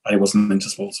terrible. I wasn't into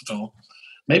sports at all.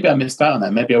 Maybe I missed out on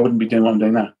that. Maybe I wouldn't be doing what I'm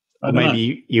doing now. Or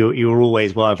maybe you were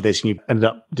always wired for this and you ended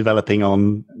up developing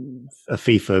on a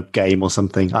FIFA game or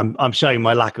something. I'm showing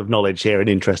my lack of knowledge here and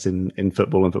interest in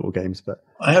football and football games. But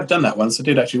I have done that once. I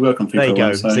did actually work on FIFA. There you go.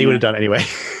 Once, so you would have done it anyway.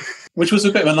 Which was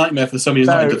a bit of a nightmare for somebody who's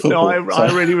not into football.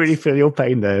 I really, really feel your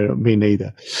pain there. Me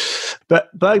neither.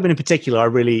 But Bergman in particular, I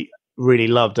really, really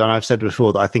loved. And I've said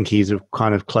before that I think he's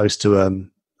kind of close to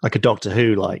like a Doctor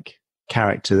Who-like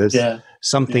character. There's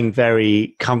something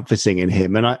very comforting in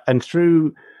him. And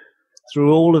through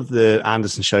all of the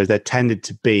Anderson shows, there tended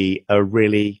to be a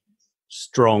really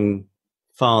strong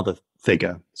father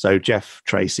figure. So Jeff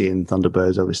Tracy in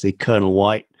Thunderbirds, obviously. Colonel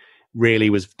White really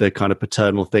was the kind of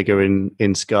paternal figure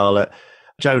in Scarlet.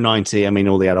 Joe 90, I mean,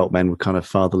 all the adult men were kind of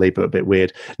fatherly, but a bit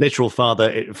weird. Literal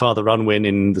Father Unwin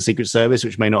in the Secret Service,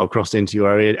 which may not have crossed into your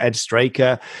area. Ed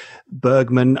Straker,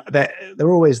 Bergman, they're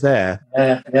always there.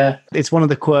 Yeah. It's one of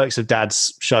the quirks of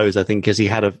Dad's shows, I think, because he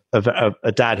had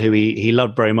a dad who he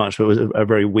loved very much, but was a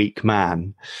very weak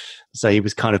man. So he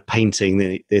was kind of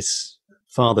painting this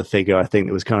father figure, I think,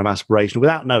 that was kind of aspirational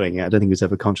without knowing it. I don't think he was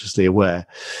ever consciously aware.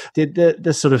 Did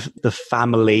the sort of the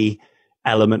family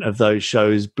element of those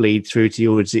shows bleed through to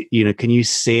you? Or is it, can you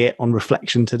see it on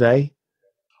reflection today?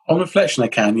 On reflection, I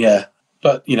can, yeah.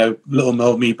 But, little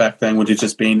old me back then would have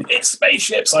just been, it's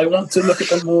spaceships, I want to look at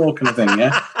them more kind of thing,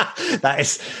 yeah? That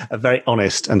is a very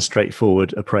honest and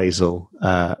straightforward appraisal.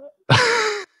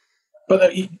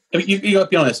 But you got to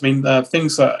be honest. I mean,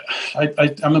 things that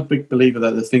I'm a big believer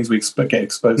that the things we get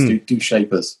exposed to do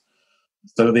shape us.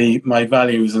 So my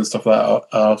values and stuff like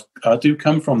that do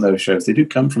come from those shows. They do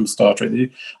come from Star Trek.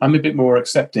 I'm a bit more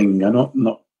accepting. I'm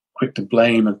not quick to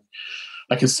blame, and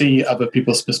I can see other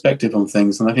people's perspective on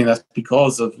things. And I think that's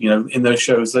because of in those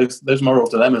shows, those moral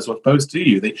dilemmas were posed to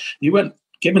you. You weren't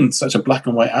given such a black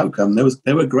and white outcome.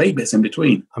 There were grey bits in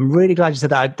between. I'm really glad you said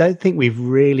that. I don't think we've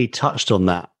really touched on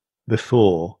that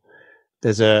before.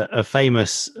 There's a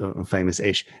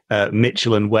famous-ish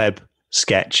Mitchell and Webb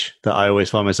sketch that I always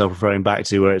find myself referring back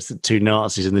to, where it's the two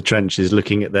Nazis in the trenches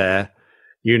looking at their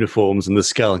uniforms and the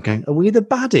skull and going, are we the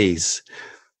baddies?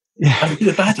 Yeah.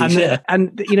 The baddies,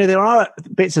 and there are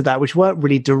bits of that which weren't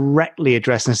really directly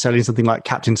addressed necessarily in something like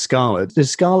Captain Scarlet. Does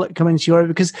Scarlet come into your...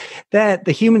 Because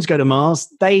the humans go to Mars,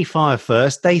 they fire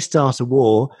first, they start a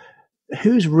war.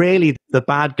 Who's really the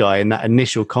bad guy in that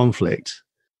initial conflict?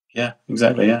 Yeah,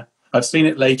 exactly, yeah. I've seen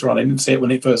it later on. I didn't see it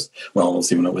when it first... Well, we'll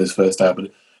see when it was first out, but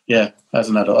yeah, as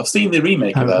an adult. I've seen the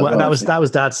remake of that. That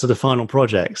was Dad's sort of final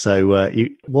project. So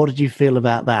what did you feel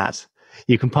about that?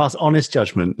 You can pass honest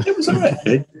judgment. It was all right,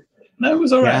 actually. No, it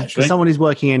was all right, actually. For someone who's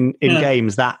working in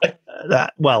games, that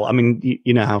well, I mean,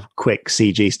 you know how quick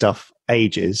CG stuff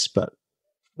ages, but...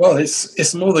 Well,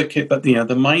 it's more the kid, but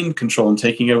the mind control and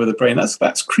taking over the brain.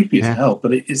 That's creepy as hell.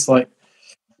 But it's like,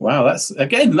 wow, that's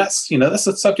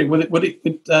a subject. Would it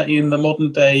in the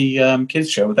modern day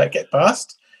kids show, would that get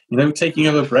past? Taking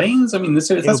over brains. I mean,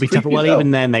 that's it would be tough. Well, hell.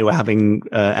 even then, they were having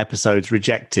episodes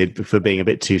rejected for being a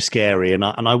bit too scary. And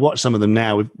I watch some of them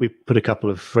now. We've put a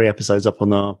couple of free episodes up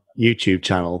on our YouTube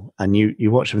channel, and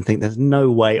you watch them and think there's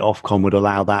no way Ofcom would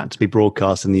allow that to be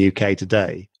broadcast in the UK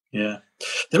today. Yeah.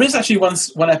 There is actually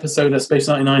one episode of Space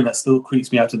 99 that still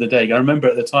creeps me out to the day. I remember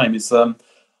at the time, I can't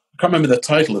remember the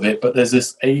title of it, but there's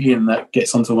this alien that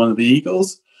gets onto one of the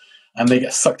Eagles, and they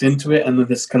get sucked into it, and then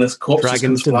this kind of corpse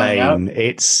Dragon's comes flying out.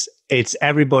 It's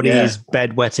everybody's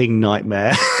bedwetting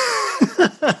nightmare.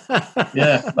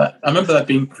 Yeah, I remember that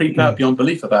being creeped out beyond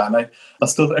belief of that, and I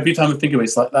still, every time I think of it,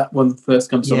 it's like that one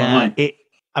first comes to my mind.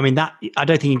 I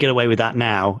don't think you can get away with that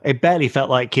now. It barely felt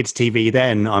like kids' TV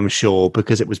then, I'm sure,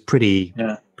 because it was pretty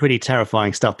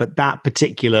terrifying stuff. But that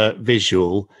particular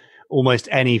visual, almost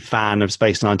any fan of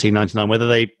Space 1999, whether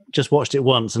they just watched it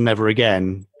once and never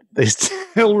again, they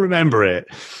still remember it.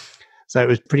 So it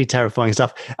was pretty terrifying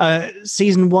stuff.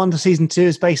 Season 1 to Season 2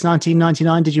 of Space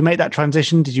 1999, did you make that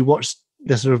transition? Did you watch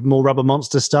the sort of more Rubber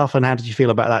Monster stuff? And how did you feel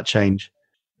about that change?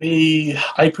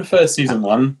 I prefer Season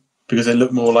 1 because it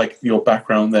looked more like your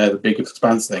background there, the big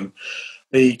expanse thing.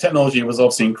 The technology was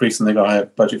obviously increasing. They got a higher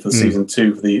budget for Season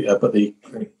 2, but the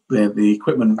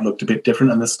equipment looked a bit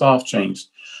different and the staff changed.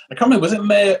 I can't remember, was it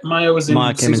Maya was in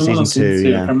Season 1 or Season 2?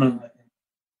 Yeah. I can't remember.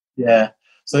 Yeah.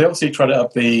 So they obviously tried to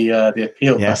up the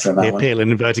appeal. Yes, the appeal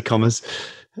in inverted commas.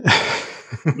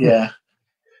 Yeah.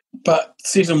 But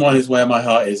Season 1 is where my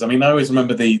heart is. I mean, I always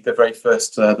remember the very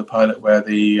first, the pilot where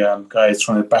the guy is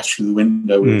trying to bash through the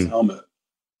window with his helmet.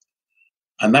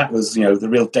 And that was, the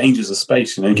real dangers of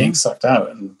space, getting sucked out.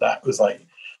 And that was like,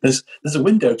 there's a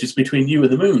window just between you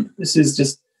and the moon. This is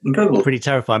just incredible. Pretty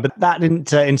terrifying. But that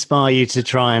didn't inspire you to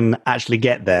try and actually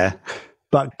get there,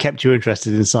 but kept you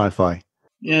interested in sci-fi.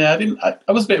 Yeah,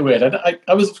 I was a bit weird.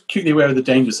 I was acutely aware of the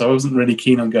danger, so I wasn't really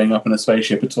keen on going up in a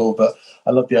spaceship at all, but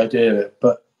I loved the idea of it.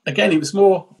 But again, it was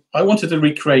more, I wanted to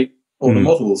recreate all the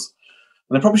models.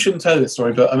 And I probably shouldn't tell this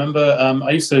story, but I remember I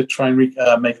used to try and make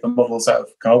the models out of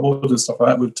cardboard and stuff like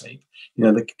that with tape,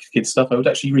 the kids' stuff. I would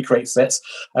actually recreate sets.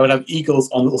 I would have eagles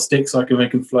on little sticks so I could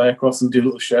make them fly across and do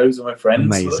little shows with my friends.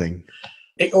 Amazing.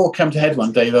 It all came to head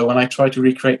one day, though, when I tried to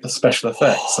recreate the special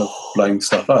effects of blowing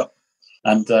stuff up.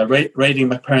 And raiding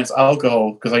my parents'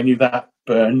 alcohol because I knew that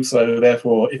burned. So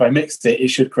therefore, if I mixed it, it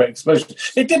should create explosion.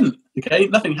 It didn't. Okay,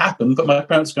 nothing happened. But my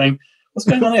parents going, "What's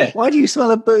going on here? Why do you smell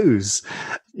of booze?"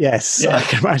 Yes, yeah. I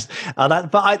can imagine.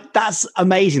 That's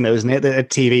amazing, though, isn't it? That a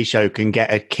TV show can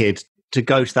get a kid to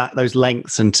go to those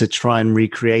lengths and to try and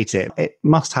recreate it. It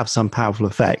must have some powerful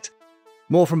effect.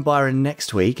 More from Byron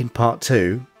next week in part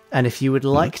 2. And if you would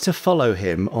like to follow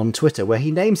him on Twitter, where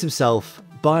he names himself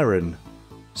Byron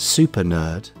Super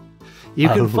Nerd, you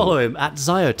can follow him at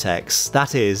Xiotex.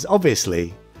 That is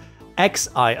obviously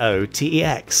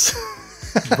XIOTEX.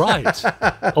 Right.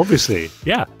 Obviously,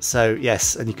 yeah. So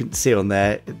yes, and you can see on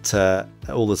there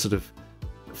all the sort of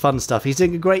fun stuff. He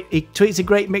tweets a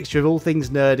great mixture of all things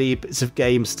nerdy, bits of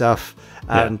game stuff,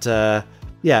 and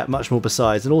much more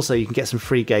besides. And also you can get some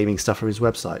free gaming stuff from his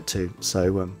website too.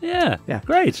 So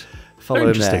great. Follow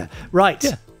him there. Right.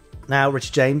 Yeah. Now,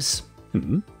 Richard James.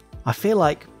 Mm-hmm. I feel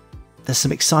like there's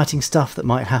some exciting stuff that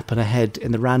might happen ahead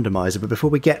in the randomizer, but before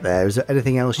we get there, is there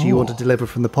anything else you want to deliver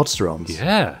from the Podsterons?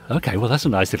 Yeah, okay, well, that's a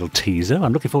nice little teaser.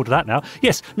 I'm looking forward to that now.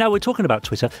 Yes, now we're talking about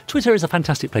Twitter. Twitter is a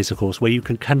fantastic place, of course, where you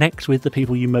can connect with the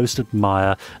people you most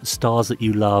admire, stars that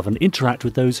you love, and interact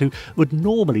with those who would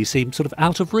normally seem sort of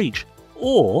out of reach.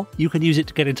 Or you can use it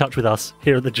to get in touch with us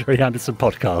here at the Gerry Anderson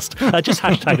Podcast. Just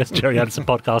hashtag us Gerry Anderson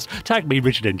Podcast. Tag me,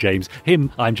 Richard and James.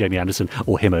 Him, I'm Jamie Anderson.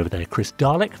 Or him over there, Chris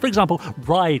Dalek. For example,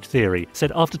 Ride Theory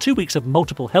said, after 2 weeks of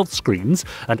multiple health screens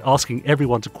and asking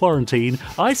everyone to quarantine,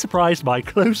 I surprised my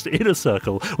close inner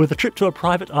circle with a trip to a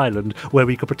private island where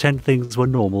we could pretend things were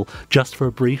normal just for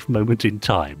a brief moment in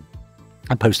time.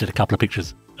 And posted a couple of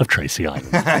pictures of Tracy Island.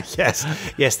 Yes,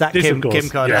 that This, Kim of course,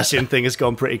 Kardashian thing has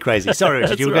gone pretty crazy. Sorry,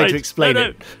 Richard, you were That's going to right. explain No.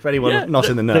 it for anyone not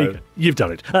in the There you know. go. You've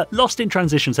done it. Lost in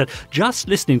Transition said, just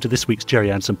listening to this week's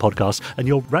Gerry Anderson podcast, and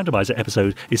your randomizer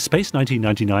episode is Space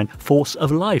 1999 Force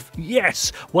of Life. Yes,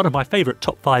 one of my favourite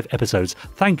top 5 episodes.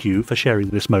 Thank you for sharing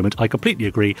this moment. I completely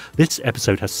agree. This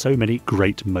episode has so many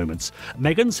great moments.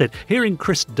 Megan said, hearing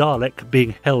Chris Dalek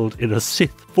being held in a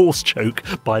Sith force choke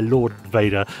by Lord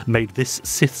Vader made this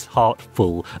Sith's heart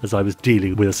full as I was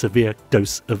dealing with a severe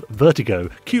dose of vertigo.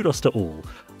 Kudos to all.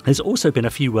 There's also been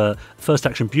a few First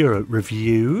Action Bureau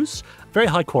reviews. Very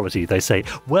high quality, they say.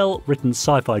 Well-written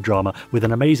sci-fi drama with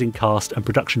an amazing cast and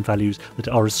production values that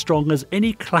are as strong as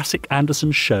any classic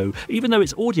Anderson show. Even though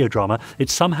it's audio drama, it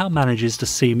somehow manages to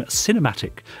seem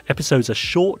cinematic. Episodes are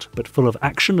short but full of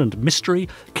action and mystery,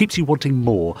 keeps you wanting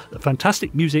more. The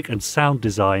fantastic music and sound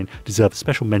design deserve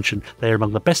special mention. They are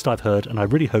among the best I've heard, and I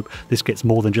really hope this gets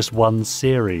more than just one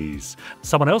series.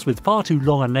 Someone else with far too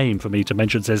long a name for me to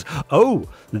mention says, oh,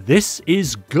 this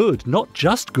is good. Not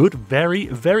just good, very,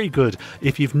 very good.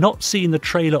 If you've not seen the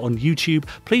trailer on YouTube,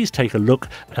 please take a look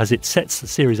as it sets the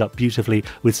series up beautifully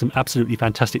with some absolutely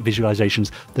fantastic visualizations.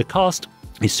 The cast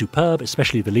is superb,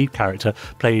 especially the lead character,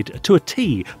 played to a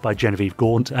T by Genevieve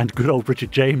Gaunt, and good old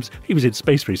Richard James, he was in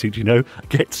Space Precinct, you know,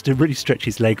 gets to really stretch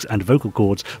his legs and vocal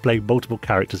cords playing multiple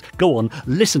characters. Go on,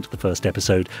 listen to the first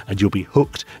episode and you'll be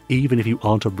hooked, even if you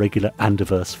aren't a regular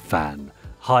Anderverse fan.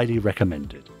 Highly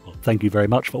recommended. Thank you very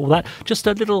much for all that. Just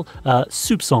a little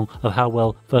soupçon of how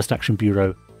well First Action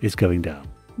Bureau is going down.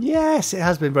 Yes, it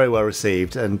has been very well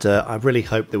received, and I really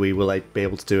hope that we will be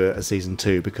able to do a season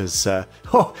 2 because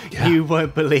you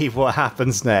won't believe what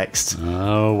happens next.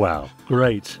 Oh, wow.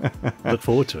 Great. Look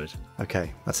forward to it.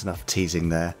 Okay, that's enough teasing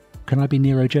there. Can I be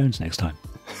Nero Jones next time?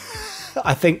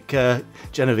 I think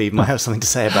Genevieve might have something to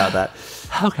say about that.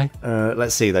 Okay.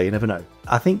 Let's see, though. You never know.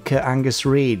 I think Angus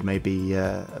Reid may be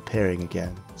appearing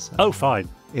again. So. Oh, fine.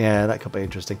 Yeah, that could be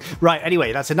interesting. Right,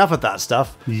 anyway, that's enough of that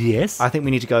stuff. Yes. I think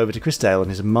we need to go over to Chris Dale and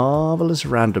his marvellous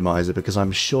randomizer because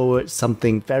I'm sure it's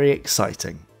something very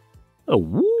exciting.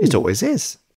 Oh. It always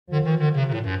is. And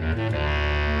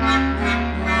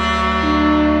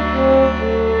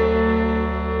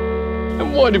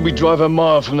why did we drive a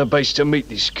mile from the base to meet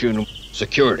this colonel?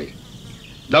 Security.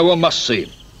 No one must see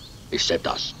him, except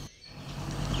us.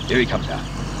 Here he comes now.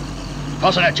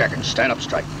 Fasten that jacket and stand up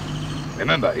straight.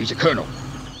 Remember, he's a colonel.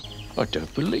 I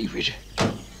don't believe it.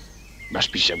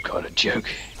 Must be some kind of joke.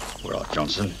 All right,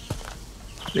 Johnson.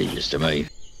 Leave this to me.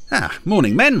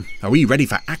 Morning, men. Are we ready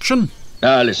for action?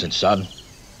 Now, listen, son.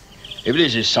 If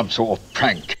this is some sort of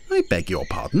prank... I beg your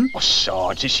pardon? Oh,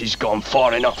 Sarge, this has gone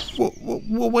far enough.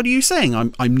 What are you saying?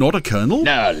 I'm not a colonel?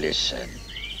 Now, listen.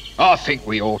 I think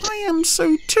we ought... I am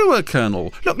so too a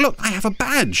colonel. Look, I have a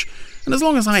badge. And as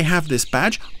long as I have this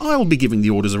badge, I'll be giving the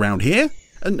orders around here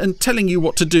and telling you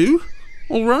what to do.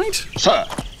 All right? Sir!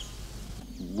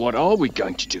 What are we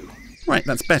going to do? Right,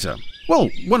 that's better. Well,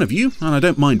 one of you, and I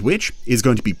don't mind which, is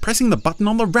going to be pressing the button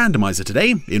on the randomizer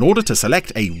today in order to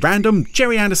select a random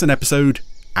Gerry Anderson episode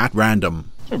at random.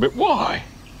 But why?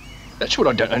 That's what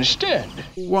I don't understand.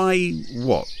 Why,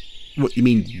 what? What, you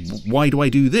mean, why do I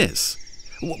do this?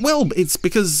 Well, it's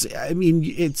because,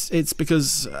 it's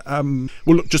because, well,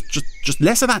 look, just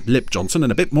less of that lip, Johnson,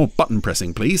 and a bit more button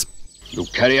pressing, please. You'll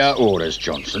carry out orders,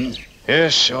 Johnson.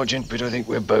 Yes, Sergeant, but I think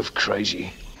we're both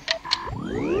crazy.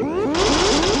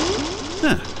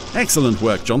 Excellent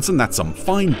work, Johnson. That's some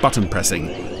fine button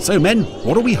pressing. So, men,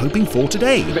 what are we hoping for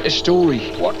today? A bit of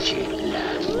story. Watch it,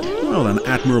 lad. Well, an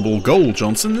admirable goal,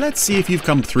 Johnson. Let's see if you've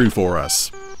come through for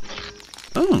us.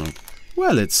 Oh,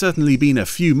 well, it's certainly been a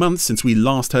few months since we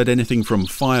last heard anything from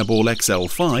Fireball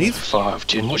XL5. 5,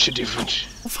 10, what's the difference?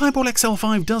 Fireball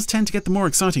XL5 does tend to get the more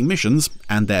exciting missions,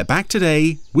 and they're back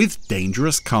today with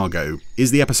Dangerous Cargo.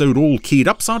 Is the episode all keyed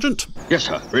up, Sergeant? Yes,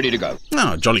 sir. Ready to go.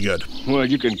 Ah, jolly good. Well,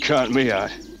 you can count me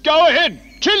out. Go ahead!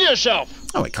 Kill yourself!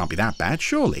 Oh, it can't be that bad,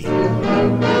 surely.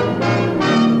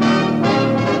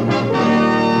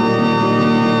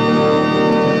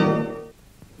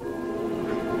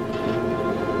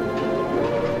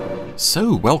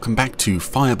 So, welcome back to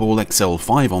Fireball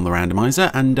XL5 on the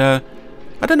randomizer, and I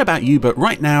don't know about you, but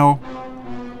right now,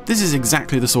 this is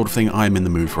exactly the sort of thing I'm in the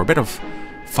mood for. A bit of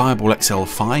Fireball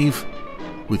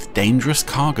XL5 with Dangerous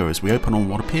Cargo as we open on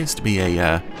what appears to be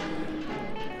an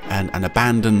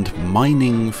abandoned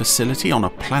mining facility on a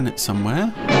planet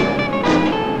somewhere.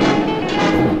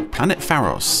 Oh, Planet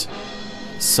Pharos.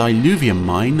 Siluvium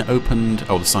mine opened...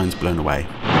 Oh, the sign's blown away.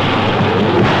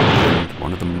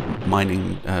 One of the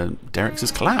mining derricks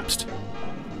has collapsed.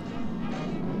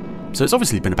 So it's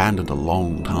obviously been abandoned a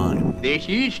long time. This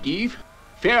is Steve.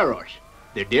 Pharos.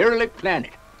 The derelict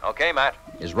planet. Okay, Matt.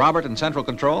 Is Robert in central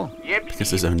control? Yep.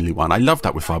 Because there's only one. I love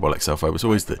that with Fireball XL5. It was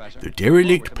always the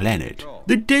derelict planet,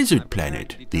 the desert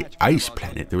planet, the ice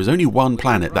planet. There was only one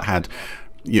planet that had,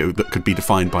 that could be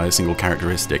defined by a single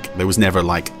characteristic. There was never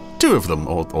like two of them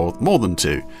or more than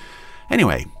two.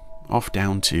 Anyway, off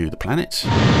down to the planet.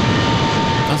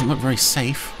 Doesn't look very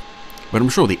safe, but I'm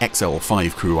sure the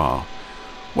XL5 crew are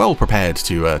well prepared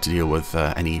to deal with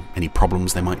any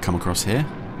problems they might come across here.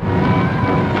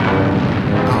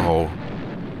 Oh,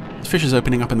 the fissures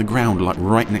opening up in the ground, like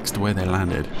right next to where they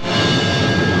landed.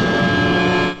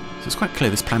 So it's quite clear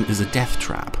this planet is a death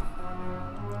trap,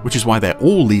 which is why they're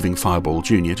all leaving Fireball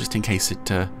Jr. just in case it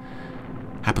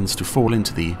happens to fall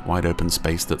into the wide open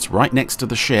space that's right next to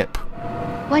the ship.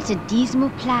 What a dismal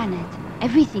planet.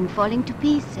 Everything falling to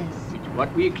pieces. It's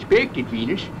what we expected,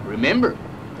 Venus. Remember,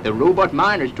 the robot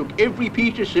miners took every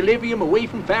piece of Silivium away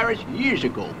from Faris years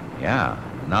ago. Yeah.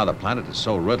 Now the planet is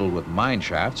so riddled with mine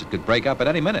shafts, it could break up at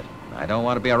any minute. I don't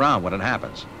want to be around when it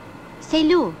happens. Say,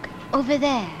 look, over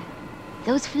there.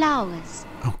 Those flowers.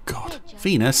 Oh, God.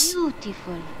 Venus.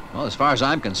 Beautiful. Well, as far as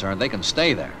I'm concerned, they can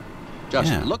stay there.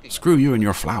 Just looking. Screw you and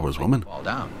your flowers, woman. Fall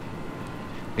down.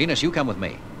 Venus, you come with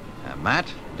me.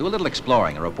 Matt, do a little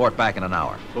exploring and report back in an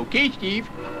hour. Okay, Steve.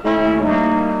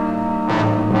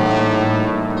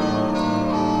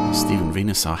 Steve and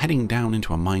Venus are heading down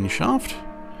into a mine shaft.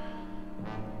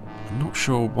 I'm not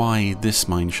sure why this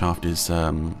mine shaft is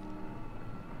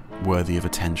worthy of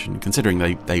attention, considering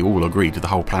they all agreed the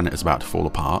whole planet is about to fall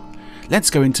apart. Let's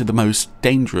go into the most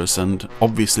dangerous and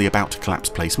obviously about to collapse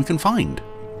place we can find.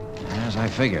 As I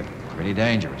figured, pretty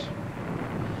dangerous.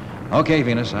 Okay,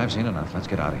 Venus, I've seen enough. Let's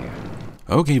get out of here.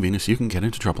 Okay, Venus, you can get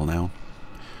into trouble now.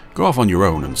 Go off on your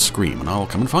own and scream, and I'll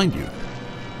come and find you.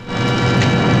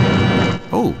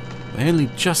 Oh, they only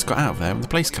just got out of there when the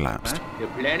place collapsed. The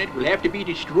planet will have to be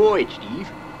destroyed,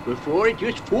 Steve, before it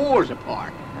just falls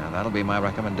apart. Now, that'll be my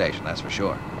recommendation, that's for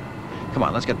sure. Come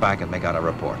on, let's get back and make out our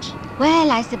reports.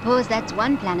 Well, I suppose that's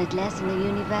one planet less in the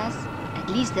universe. At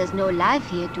least there's no life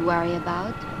here to worry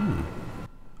about.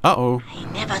 Uh-oh. I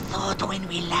never thought when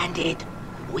we landed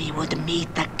we would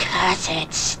meet the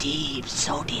cursed Steve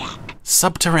Zodiac.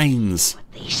 Subterranes.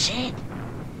 They said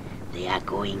they are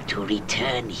going to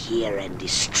return here and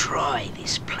destroy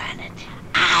this planet.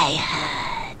 I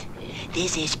heard.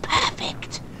 This is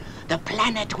perfect. The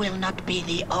planet will not be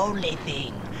the only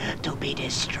thing to be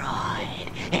destroyed.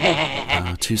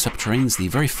 Two subterranes, the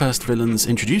very first villains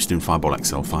introduced in Fireball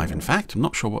XL5, in fact. I'm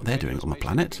not sure what they're doing on the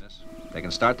planet. They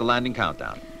can start the landing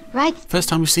countdown. Right. First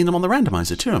time we've seen them on the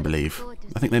randomizer too, I believe.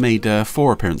 I think they made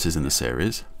 4 appearances in the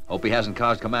series. Hope he hasn't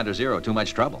caused Commander Zero too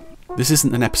much trouble. This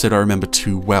isn't an episode I remember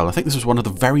too well. I think this was one of the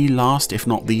very last, if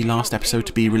not the last episode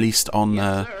to be released on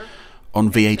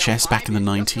VHS back in the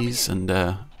 90s, and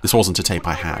this wasn't a tape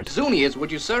I had. Zuni is,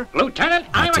 would you, sir? Lieutenant,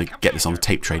 I had to get this on the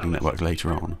tape trading network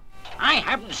later on. I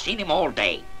haven't seen him all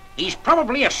day. He's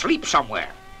probably asleep somewhere.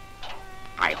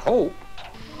 I hope.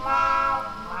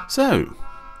 So,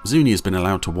 Zuni has been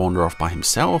allowed to wander off by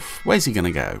himself. Where's he going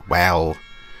to go? Well,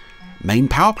 main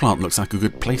power plant looks like a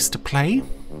good place to play.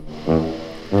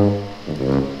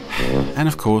 And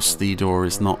of course, the door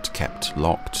is not kept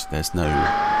locked. There's no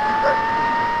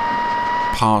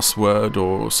password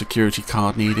or security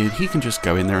card needed. He can just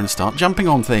go in there and start jumping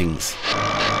on things.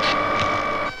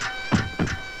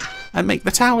 And make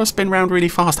the tower spin round really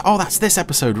fast. Oh, that's this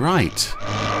episode, right.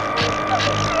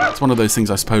 It's one of those things,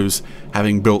 I suppose,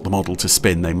 having built the model to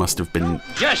spin, they must have been...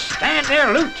 Just stand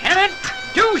there, Lieutenant!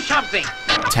 Do something!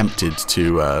 ...tempted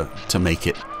to make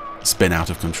it spin out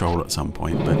of control at some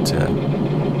point, but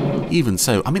even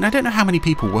so, I mean, I don't know how many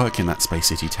people work in that Space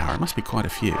City tower. It must be quite a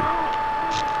few.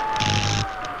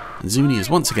 And Zuni has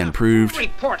once again proved...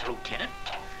 Report, Lieutenant.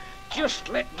 Just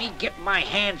let me get my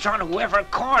hands on whoever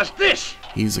caused this.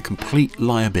 He's a complete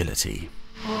liability.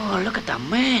 Oh, look at the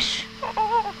mess.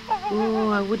 Oh,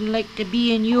 I wouldn't like to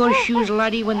be in your shoes,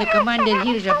 laddie, when the commander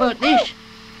hears about this.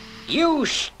 You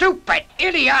stupid,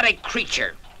 idiotic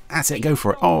creature. That's it, go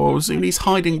for it. Oh, Zuni's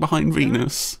hiding behind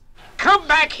Venus. Come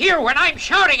back here when I'm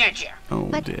shouting at you. Oh,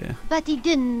 dear. But he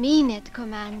didn't mean it,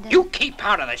 Commander. You keep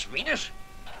out of this, Venus.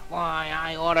 Why,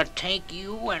 I ought to take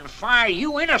you and fire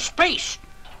you into space.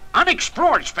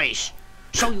 Unexplored space.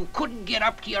 So you couldn't get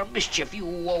up to your mischief, you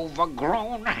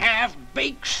overgrown,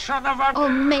 half-baked son of a... Oh,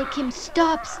 make him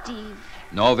stop, Steve.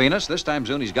 No, Venus, this time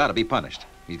Zuni's got to be punished.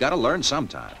 He's got to learn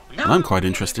sometime. No, I'm quite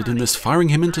interested in this firing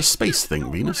him into space thing,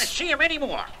 Venus. I don't want to see him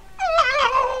anymore.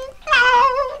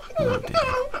 Oh,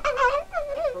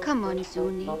 dear. Come on,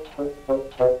 Zuni.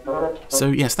 So,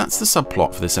 yes, that's the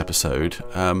subplot for this episode.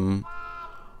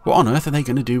 What on earth are they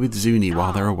going to do with Zuni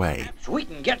while they're away? So we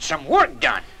can get some work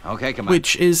done. Okay, come on.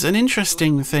 Which is an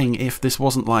interesting thing if this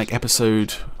wasn't like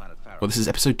episode... Well, this is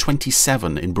episode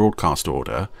 27 in broadcast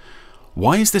order.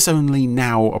 Why is this only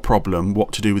now a problem,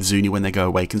 what to do with Zuni when they go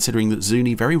away, considering that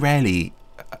Zuni very rarely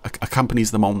accompanies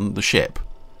them on the ship?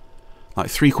 Like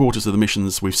 3/4 of the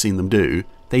missions we've seen them do,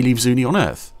 they leave Zuni on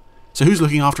Earth. So who's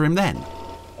looking after him then?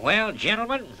 Well,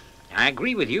 gentlemen, I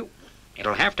agree with you.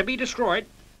 It'll have to be destroyed.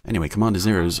 Anyway, Commander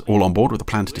Zero's all on board with a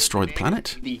plan to destroy the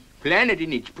planet. The planet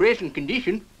in its present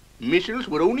condition, missiles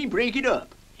would only break it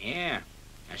up. Yeah,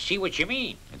 I see what you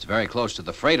mean. It's very close to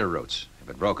the freighter routes. If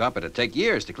it broke up, it'd take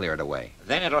years to clear it away.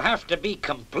 Then it'll have to be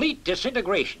complete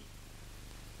disintegration.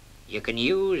 You can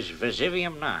use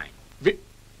Visivium-9.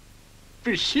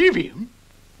 Visivium?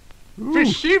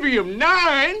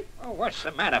 Visivium-9? Oh, what's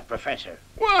the matter, Professor?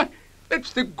 What?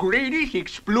 That's the greatest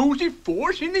explosive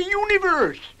force in the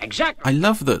universe. Exactly. I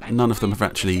love that none of them have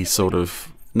actually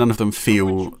none of them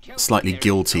feel slightly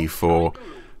guilty for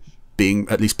being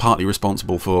at least partly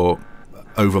responsible for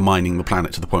overmining the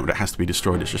planet to the point where it has to be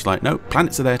destroyed. It's just like, no,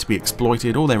 planets are there to be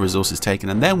exploited, all their resources taken,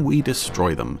 and then we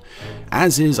destroy them,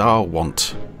 as is our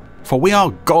wont. For we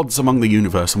are gods among the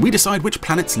universe, and we decide which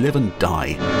planets live and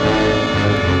die.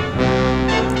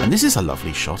 And this is a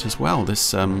lovely shot as well,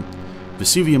 this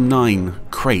Visivium-9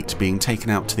 crate being taken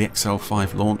out to the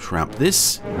XL5 launch ramp.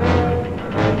 This...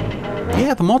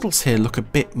 yeah, the models here look a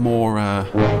bit more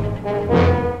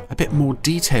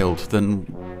detailed than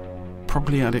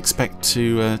probably I'd expect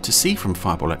to see from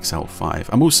Fireball XL5.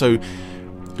 I'm also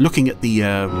looking at the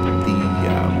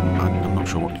I'm not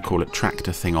sure what you call it,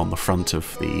 tractor thing on the front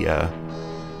of the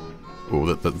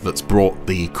that's brought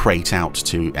the crate out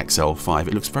to XL5.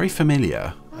 It looks very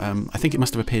familiar. I think it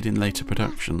must have appeared in later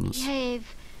productions.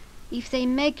 Dave, if they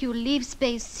make you leave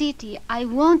Space City, I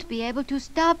won't be able to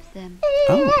stop them.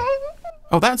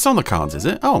 Oh, that's on the cards, is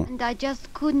it? Oh. And I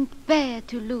just couldn't bear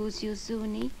to lose you,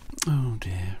 Zuni. Oh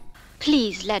dear.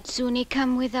 Please let Zuni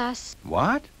come with us.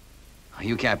 What?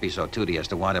 You can't be so tooty as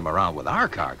to want him around with our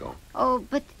cargo. Oh,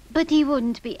 but he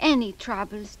wouldn't be any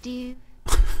trouble, Steve.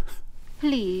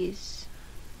 Please.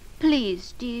 Please,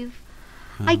 Steve.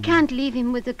 I can't leave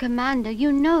him with the commander,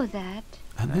 you know that.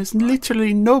 And there's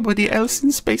literally nobody else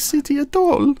in Space City at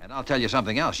all. And I'll tell you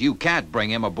something else. You can't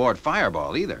bring him aboard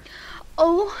Fireball either.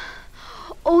 Oh,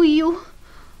 you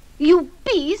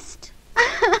beast.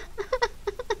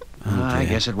 I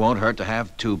guess it won't hurt to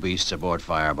have two beasts aboard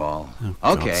Fireball.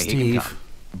 Oh, God, okay, Steve. he can come.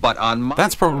 But on my...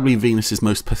 That's probably Venus's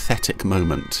most pathetic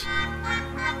moment.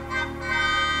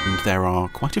 And there are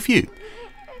quite a few.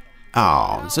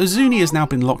 Ah, so Zuni has now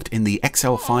been locked in the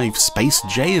XL5 space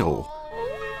jail.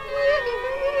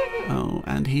 Oh,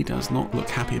 and he does not look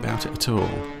happy about it at all.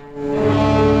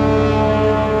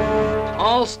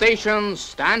 All stations,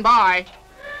 stand by.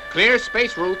 Clear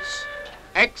space routes.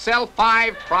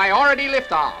 XL5 priority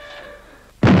liftoff.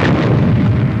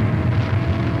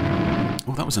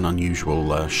 Oh, that was an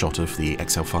unusual shot of the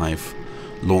XL5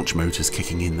 launch motors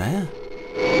kicking in there.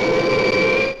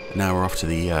 Now we're off to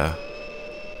the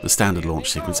standard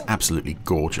launch sequence. Absolutely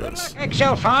gorgeous.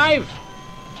 XL5,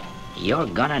 you're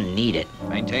gonna need it.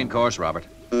 Maintain course, Robert.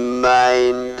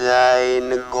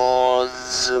 Maintain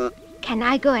course. Can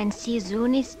I go and see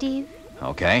Zuni, Steve?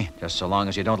 Okay, just so long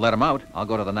as you don't let him out. I'll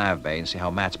go to the nav bay and see how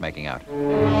Matt's making out.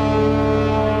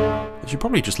 I should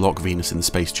probably just lock Venus in the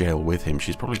space jail with him.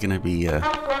 She's probably going to be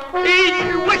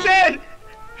What's that?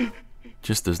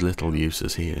 just as little use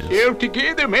as he is. Held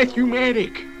together,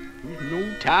 Matthew-matic.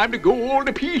 No time to go all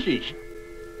to pieces.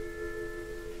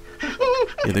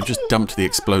 Yeah, they've just dumped the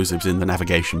explosives in the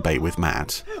navigation bay with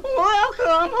Matt.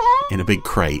 Welcome. In a big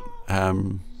crate.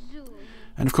 And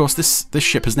of course, this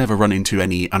ship has never run into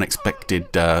any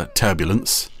unexpected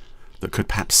turbulence that could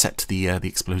perhaps set the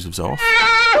explosives off.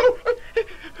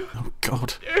 Oh,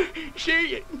 God.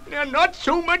 Say, not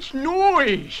so much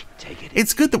noise. Take it.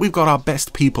 It's good that we've got our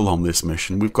best people on this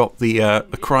mission. We've got the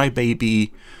crybaby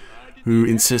who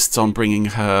insists on bringing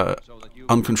her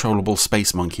uncontrollable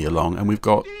space monkey along, and we've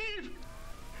got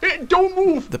don't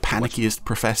move. The panickiest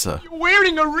professor. You're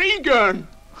wearing a ray gun.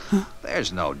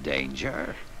 There's no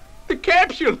danger. The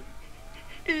capsule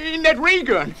in that ray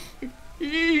gun,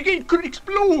 it could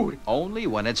explode. Only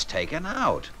when it's taken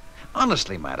out.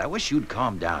 Honestly, Matt, I wish you'd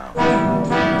calm down.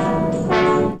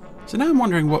 So now I'm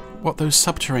wondering what those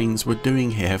subterranes were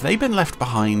doing here. Have they been left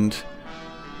behind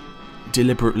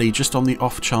deliberately just on the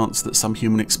off chance that some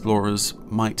human explorers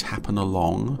might happen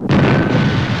along?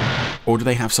 Or do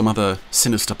they have some other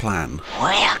sinister plan?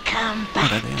 Welcome back,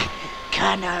 there they are.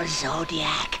 Colonel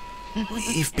Zodiac.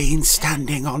 We've been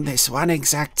standing on this one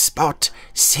exact spot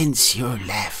since you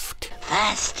left.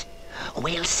 First,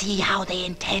 we'll see how they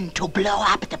intend to blow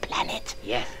up the planet.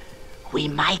 Yes. We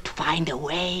might find a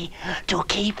way to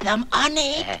keep them on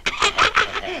it.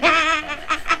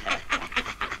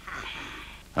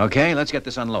 Okay, let's get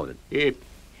this unloaded.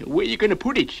 Where you gonna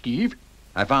put it, Steve?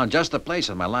 I found just the place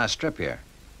on my last trip here.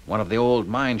 One of the old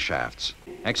mine shafts.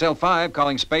 XL5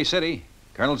 calling Space City.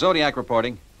 Colonel Zodiac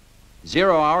reporting.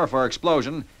 0 hour for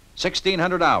explosion,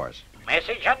 1600 hours.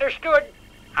 Message understood.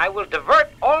 I will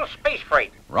divert all space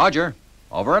freight. Roger.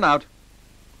 Over and out.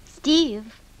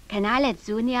 Steve, can I let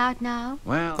Zuni out now?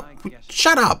 Well, I guess...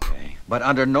 Shut up! Okay. But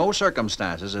under no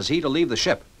circumstances is he to leave the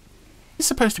ship. She's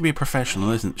supposed to be a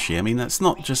professional, isn't she? I mean, that's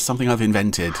not just something I've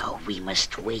invented. Oh, we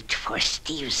must wait for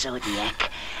Steve Zodiac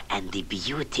and the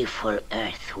beautiful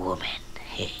Earth Woman.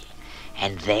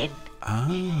 And then...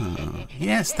 Ah,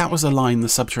 yes, that was a line the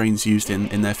Subterraneans used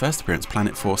in their first appearance,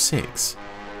 Planet 4-6.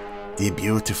 The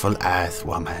beautiful Earth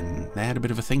Woman. They had a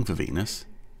bit of a thing for Venus.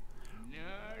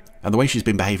 And the way she's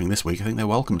been behaving this week, I think they're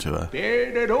welcome to her.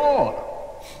 Bad at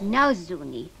all. No,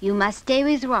 Zuni, you must stay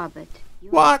with Robert.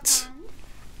 What?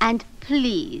 And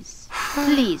please,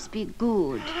 please be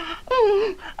good.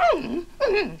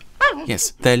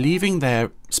 Yes, they're leaving their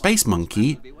space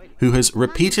monkey, who has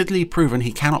repeatedly proven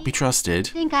he cannot be trusted.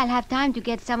 Think I'll have time to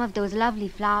get some of those lovely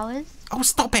flowers? Oh,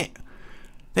 stop it!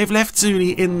 They've left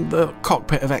Zuni in the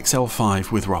cockpit of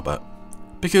XL5 with Robert.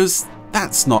 Because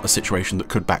that's not a situation that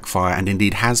could backfire, and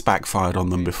indeed has backfired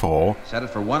on them before. Set it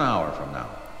for 1 hour from now.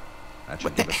 That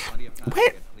should give us plenty of time.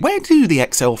 Where do the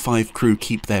XL5 crew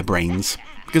keep their brains?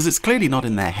 Because it's clearly not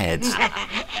in their heads.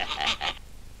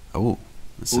 Oh,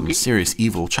 there's some serious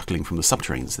evil chuckling from the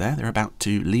Subterraneans there. They're about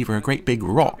to lever a great big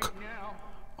rock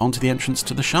onto the entrance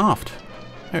to the shaft.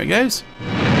 There it goes.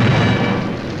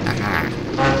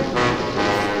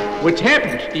 What's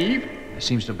happened, Steve? There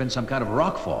seems to have been some kind of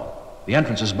rock fall. The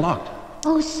entrance is blocked.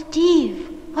 Oh, Steve,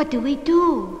 what do we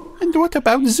do? And what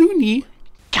about Zuni?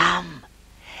 Come,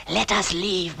 let us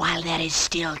leave while there is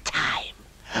still time.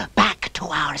 Back to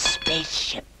our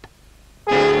spaceship.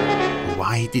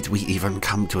 Why did we even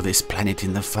come to this planet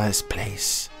in the first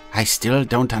place? I still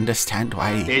don't understand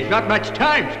why. There's not much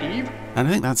time, Steve. And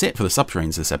I think that's it for the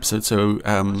Subterraneans this episode, so...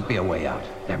 Must be a way out.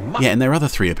 Yeah, in their other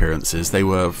 3 appearances, they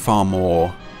were far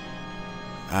more...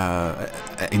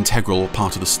 integral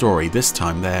part of the story. This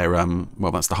time they're,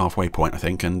 well, that's the halfway point, I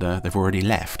think, and they've already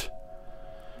left.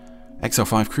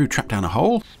 XL5 crew trapped down a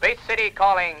hole. Space City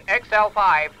calling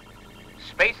XL5.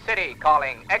 Space City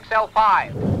calling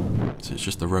XL5. So it's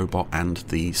just the robot and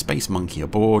the space monkey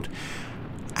aboard,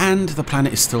 and the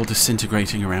planet is still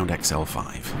disintegrating around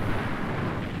XL5.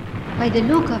 By the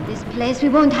look of this place, we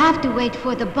won't have to wait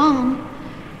for the bomb.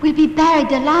 We'll be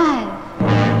buried alive.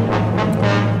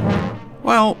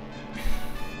 Well,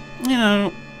 you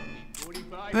know,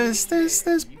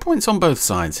 there's points on both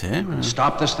sides here.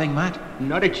 Stop this thing, Matt?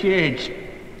 Not a chance.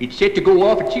 It's set to go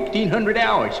off at 1600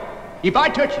 hours. If I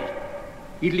touch it,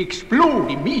 it'll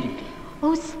explode immediately.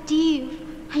 Oh, Steve,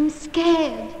 I'm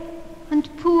scared. And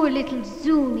poor little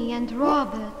Zuni and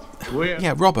Robert. Well,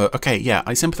 Yeah, Robert, okay, yeah,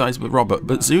 I sympathise with Robert,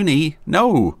 but Zuni,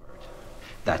 no.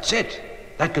 That's it.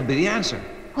 That could be the answer.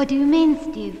 What do you mean,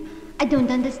 Steve? I don't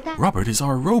understand. Robert is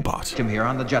our robot. Him here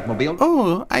on the jetmobile.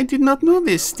 Oh, I did not know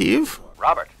this, Steve.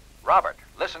 Robert,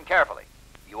 listen carefully.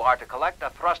 You are to collect a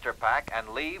thruster pack and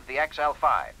leave the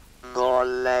XL5.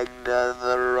 Collect the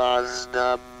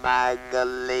thruster pack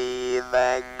and leave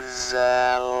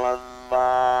XL5.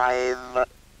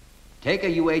 Take a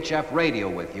UHF radio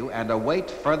with you and await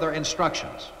further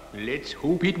instructions. let's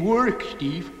hope it works,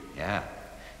 Steve. Yeah.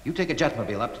 You take a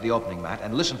jetmobile up to the opening, Matt,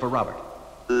 and listen for Robert.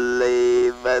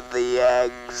 Leave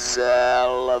the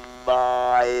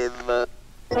XL5.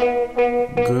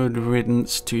 Good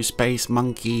riddance to Space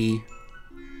Monkey.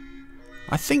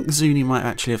 I think Zuni might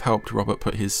actually have helped Robert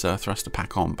put his thruster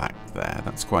pack on back there.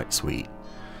 That's quite sweet.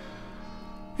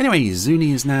 Anyway,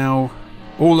 Zuni is now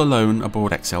all alone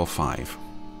aboard XL5.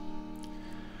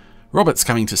 Robert's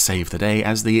coming to save the day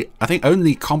as the, I think,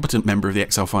 only competent member of the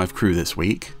XL5 crew this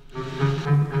week.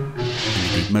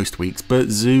 Indeed, most weeks, but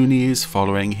Zuni is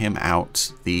following him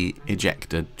out the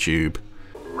ejector tube.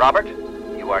 Robert,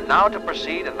 you are now to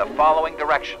proceed in the following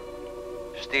direction.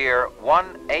 Steer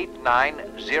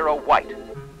 1890 white.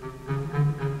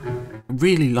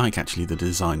 Really like, actually, the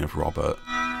design of Robert.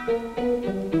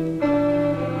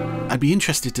 I'd be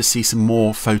interested to see some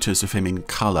more photos of him in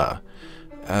colour,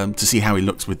 to see how he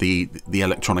looks with the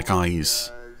electronic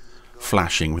eyes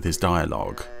flashing with his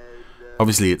dialogue.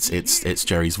 Obviously, it's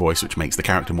Gerry's voice which makes the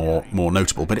character more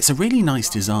notable, but it's a really nice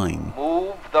design.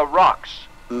 Move the rocks.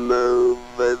 Move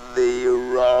the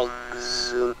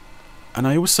rocks. And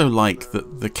I also like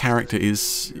that the character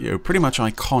is, you know, pretty much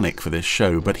iconic for this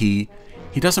show, but he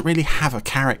doesn't really have a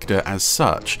character as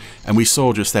such. And we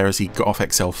saw just there as he got off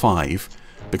XL5,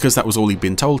 because that was all he'd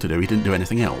been told to do, he didn't do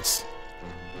anything else.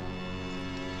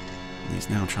 And he's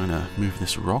now trying to move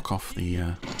this rock off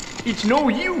the... It's no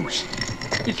use.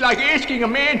 It's like asking a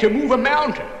man to move a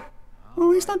mountain.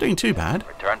 Oh, he's not doing too bad.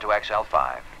 Return to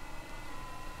XL5.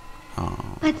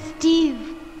 Oh. But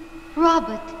Steve,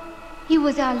 Robert, he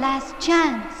was our last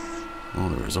chance. Well,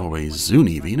 there is always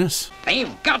Zuni, Venus.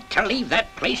 They've got to leave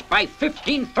that place by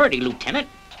 15:30, Lieutenant.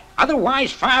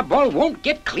 Otherwise, Fireball won't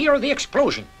get clear of the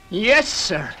explosion. Yes,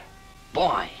 sir.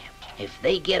 Boy, if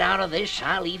they get out of this,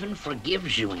 I'll even forgive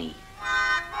Zuni.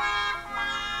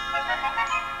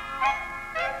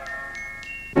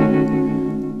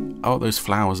 Oh, those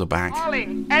flowers are back.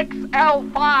 Calling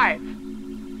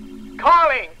XL5.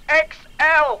 Calling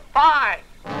XL5.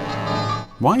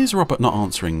 Why is Robert not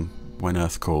answering when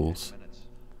Earth calls?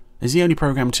 Is he only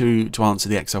programmed to answer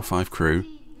the XL5 crew?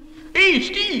 Hey,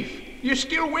 Steve, you're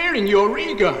still wearing your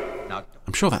ray gun.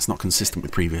 I'm sure that's not consistent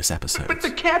with previous episodes. But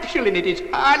the capsule in it is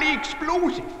highly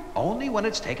explosive. Only when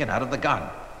it's taken out of the gun.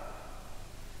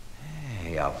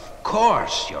 Hey, of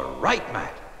course, you're right,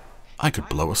 Matt. I could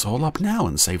blow us all up now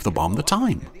and save the bomb the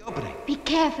time. Be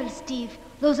careful, Steve.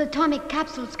 Those atomic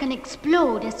capsules can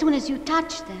explode as soon as you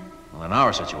touch them. Well, in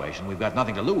our situation, we've got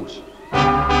nothing to lose.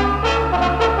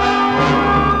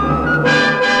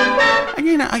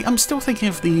 Again, I'm still thinking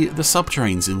of the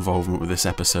subterrane's involvement with this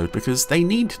episode, because they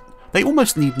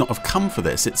almost need not have come for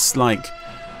this. It's like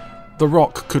the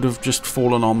rock could have just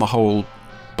fallen on the hole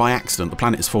by accident. The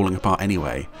planet is falling apart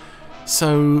anyway.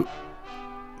 So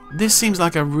this seems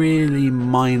like a really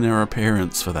minor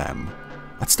appearance for them.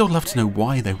 I'd still love to know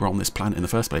why they were on this planet in the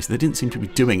first place. They didn't seem to be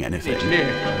doing anything.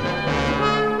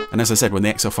 And as I said, when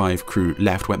the XL5 crew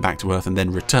left, went back to Earth and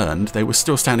then returned, they were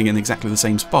still standing in exactly the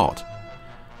same spot.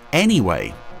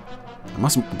 Anyway, I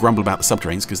mustn't grumble about the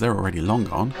subterranes because they're already long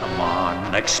gone. Come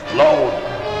on, explode!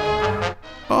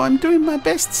 Oh, I'm doing my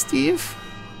best, Steve.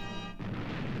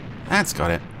 That's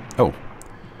got it. Oh,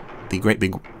 the great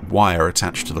big wire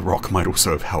attached to the rock might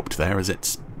also have helped there, as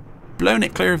it's blown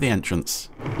it clear of the entrance.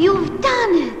 You've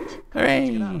done it!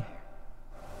 Hooray!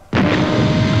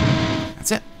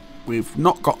 That's it. We've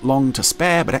not got long to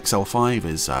spare, but XL5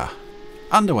 is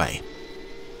underway.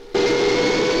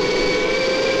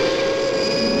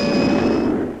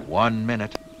 1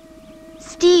 minute.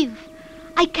 Steve,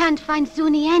 I can't find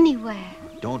Zuni anywhere.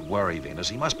 Don't worry, Venus.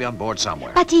 He must be on board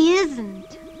somewhere. But he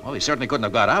isn't. Well, he certainly couldn't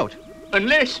have got out.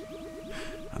 Unless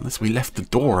we left the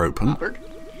door open.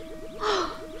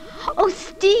 Oh,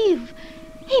 Steve,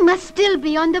 he must still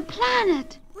be on the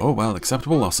planet. Oh, well,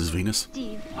 acceptable losses, Venus.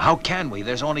 Steve. How can we?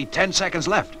 There's only 10 seconds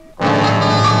left.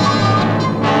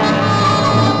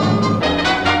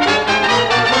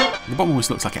 The bomb almost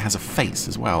looks like it has a face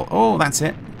as well. Oh, that's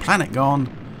it. Planet gone.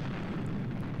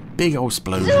 Big old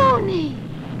explosion. Zuni!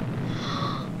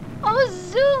 Oh,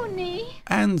 Zuni!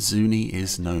 And Zuni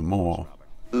is no more.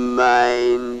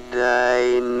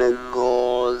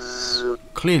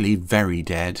 Clearly very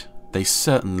dead. They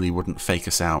certainly wouldn't fake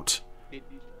us out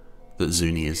that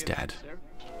Zuni is dead.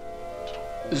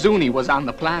 Zuni was on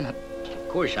the planet. Of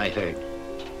course I heard.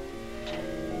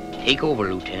 Take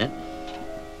over, Lieutenant.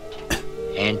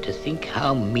 And to think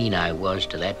how mean I was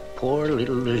to that poor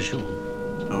little Lazoon.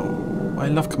 Oh, I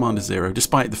love Commander Zero,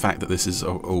 despite the fact that this is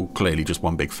clearly just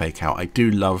one big fake out. I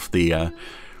do love the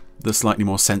slightly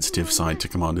more sensitive side to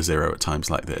Commander Zero at times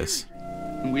like this.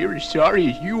 We're as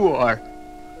sorry as you are.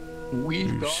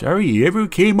 Sorry you ever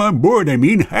came on board, I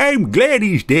mean. I'm glad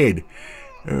he's dead.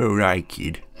 All right,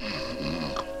 kid.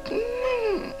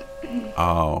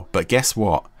 Oh, but guess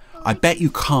what? I bet you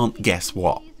can't guess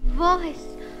what. Voice.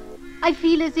 I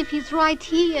feel as if he's right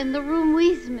here in the room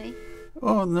with me.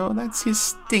 Oh no, that's his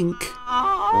stink.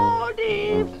 Oh,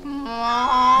 dear.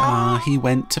 He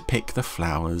went to pick the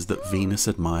flowers that Venus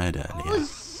admired earlier. Oh,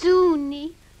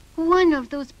 Zuni, one of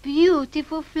those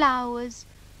beautiful flowers.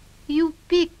 You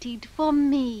picked it for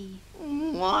me.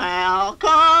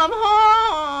 Welcome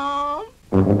home.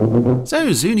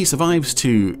 So Zuni survives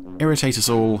to irritate us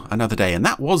all another day, and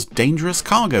that was Dangerous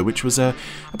Cargo, which was a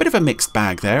bit of a mixed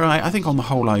bag there. I think on the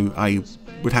whole I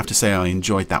would have to say I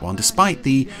enjoyed that one, despite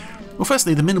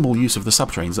firstly the minimal use of the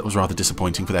subtrains. That was rather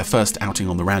disappointing for their first outing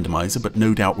on the randomizer, but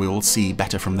no doubt we'll see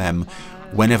better from them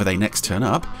whenever they next turn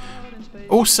up.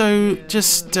 Also,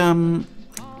 just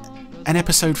an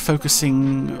episode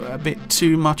focusing a bit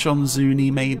too much on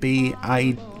Zuni, maybe.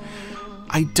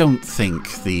 I don't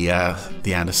think the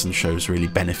Anderson shows really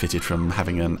benefited from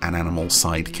having an animal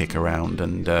sidekick around,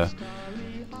 and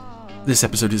this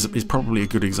episode is probably a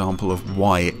good example of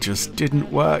why it just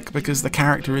didn't work, because the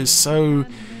character is so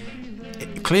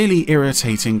clearly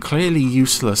irritating, clearly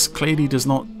useless, clearly does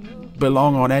not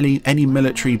belong on any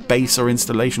military base or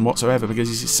installation whatsoever, because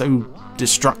he's so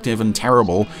destructive and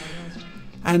terrible.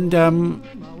 And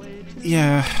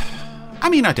yeah, I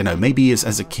mean, I don't know, maybe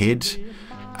as a kid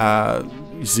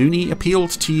Zuni appealed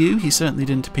to you. He certainly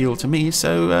didn't appeal to me.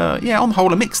 So yeah, on the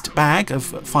whole, a mixed bag of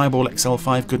Fireball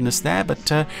XL5 goodness there,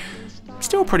 but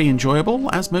still pretty enjoyable,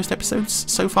 as most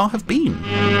episodes so far have been.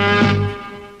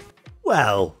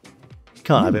 Well,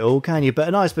 can't have it all, can you? But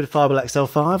a nice bit of Fireball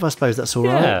XL5, I suppose that's all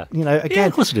right. You know, again,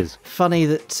 of course it is. Funny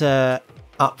that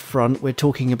up front we're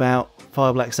talking about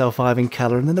Fireball XL5 in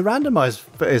colour, and then the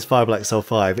randomizer is Fireball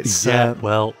XL5. It's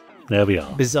well, there we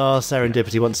are. Bizarre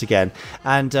serendipity once again.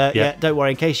 And yeah, don't worry,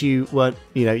 in case you weren't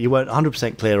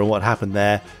 100% clear on what happened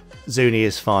there, Zuni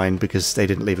is fine because they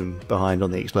didn't leave him behind on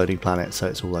the exploding planet, so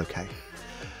it's all okay.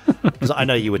 Because I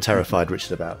know you were terrified,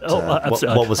 Richard, about what was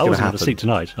going to happen. I was on the seat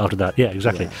tonight after that. Yeah,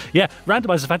 exactly. Yeah,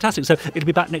 Randomizer is fantastic. So it'll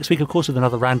be back next week, of course, with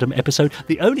another random episode.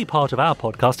 The only part of our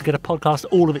podcast to get a podcast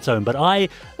all of its own. But I,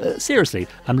 seriously,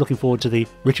 am looking forward to the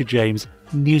Richard James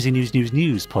Newsy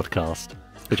News podcast,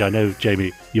 which I know,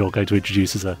 Jamie, you're going to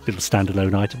introduce as a little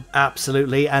standalone item.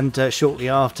 Absolutely. And shortly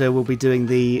after, we'll be doing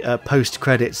the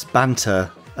post-credits banter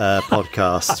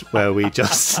podcast where we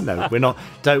just we're not,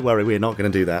 don't worry, we're not going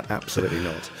to do that, absolutely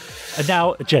not. And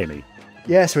now, Jamie.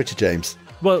 Yes, Richard James.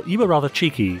 Well, you were rather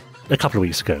cheeky a couple of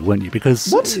weeks ago, weren't you?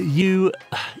 Because you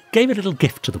gave a little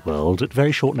gift to the world at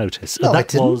very short notice. No, and I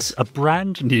that didn't. was a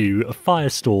brand new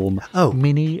Firestorm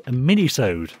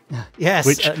mini-sode.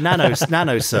 Yes,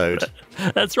 nano-sode.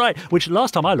 That's right, which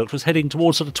last time I looked was heading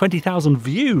towards sort of 20,000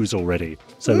 views already.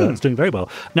 So it's doing very well.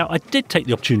 Now, I did take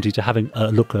the opportunity to having a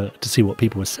look to see what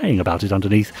people were saying about it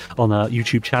underneath on our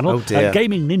YouTube channel. Oh, dear.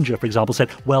 Gaming Ninja, for example, said,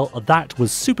 well, that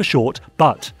was super short,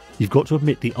 but you've got to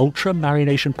admit the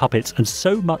Ultra-Marination puppets and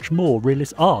so much more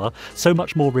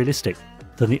realistic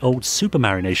than the old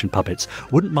Supermarionation puppets.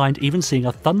 Wouldn't mind even seeing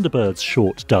a Thunderbirds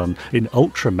short done in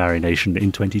Ultra-Marination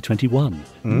in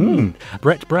 2021.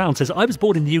 Brett Brown says, I was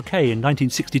born in the UK in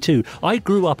 1962. I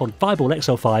grew up on Fireball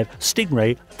XL5,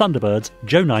 Stingray, Thunderbirds,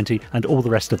 Joe 90 and all the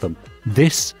rest of them.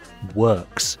 This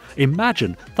works.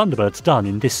 Imagine Thunderbirds done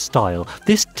in this style.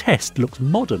 This test looks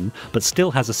modern, but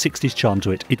still has a 60s charm to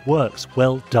it. It works.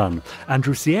 Well done.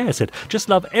 Andrew Sierra said, just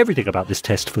love everything about this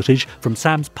test footage, from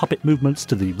Sam's puppet movements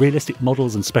to the realistic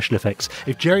models and special effects.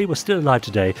 If Gerry was still alive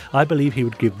today, I believe he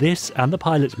would give this and the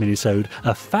pilot minisode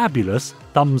a fabulous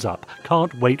thumbs up.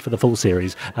 Can't wait for the full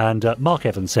series. And Mark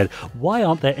Evans said, why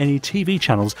aren't there any TV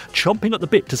channels chomping at the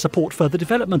bit to support further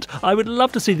development? I would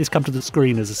love to see this come to the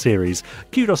screen as a series.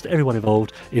 Kudos to everyone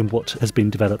involved in what has been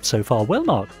developed so far. Well,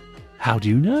 Mark, how do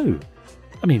you know?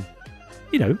 I mean,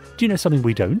 do you know something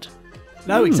we don't?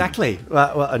 No, exactly.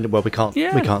 Well, we can't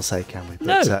say, can we?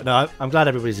 But, no, I'm glad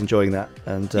everybody's enjoying that,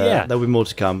 and there'll be more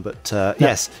to come. But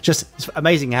yes, just it's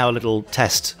amazing how a little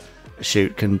test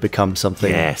shoot can become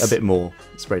something a bit more.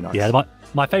 It's very nice. Yeah,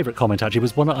 my favourite comment actually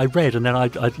was one that I read, and then I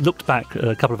looked back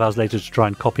a couple of hours later to try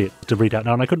and copy it to read out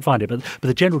now, and I couldn't find it. But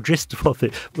the general gist of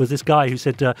it was this guy who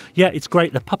said, yeah, it's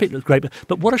great, the puppet looks great,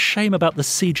 but what a shame about the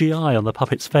CGI on the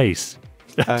puppet's face.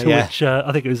 To which I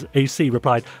think it was AC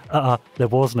replied, there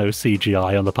was no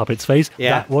CGI on the puppet's face.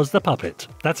 That was the puppet.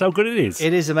 That's how good it is.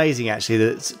 It is amazing, actually,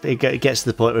 that it gets to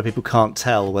the point where people can't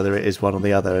tell whether it is one or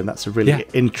the other, and that's a really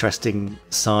interesting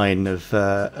sign of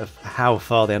how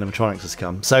far the animatronics has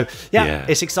come. So,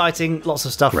 it's exciting. Lots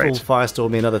of stuff, all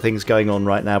Firestorm and other things going on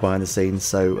right now behind the scenes.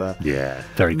 So,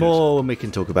 very good. More when we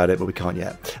can talk about it, but we can't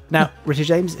yet. Now, Richard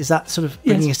James, is that sort of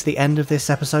bringing us to the end of this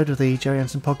episode of the Gerry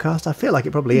Anderson podcast? I feel like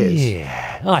it probably is. Yeah.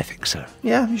 I think so.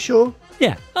 Yeah, you sure?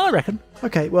 Yeah, I reckon.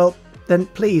 Okay, well, then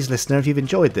please, listener, if you've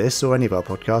enjoyed this or any of our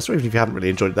podcasts, or even if you haven't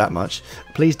really enjoyed it that much,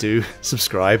 please do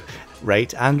subscribe,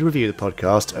 rate, and review the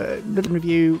podcast. A little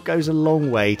review goes a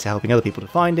long way to helping other people to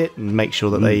find it and make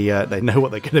sure that they know what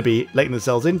they're going to be letting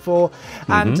themselves in for,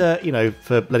 and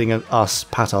for letting us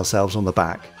pat ourselves on the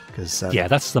back. Because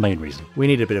that's the main reason. We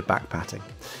need a bit of back patting.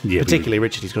 Yeah, particularly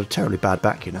Richard, he's got a terribly bad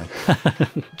back,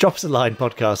 Drop us a line,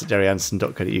 podcast at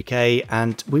gerryanderson.co.uk,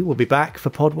 and we will be back for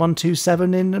Pod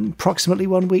 127 in approximately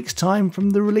 1 week's time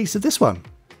from the release of this one.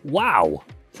 Wow.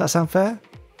 Does that sound fair?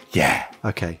 Yeah.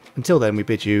 Okay. Until then, we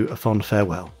bid you a fond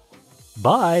farewell.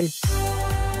 Bye.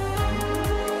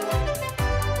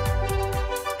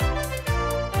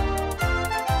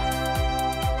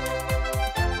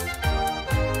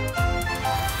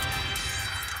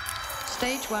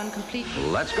 Stage 1 complete.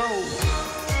 Let's go.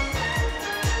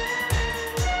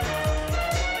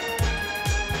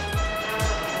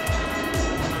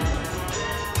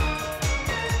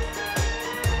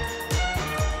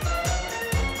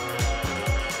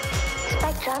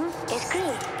 Drum is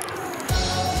green.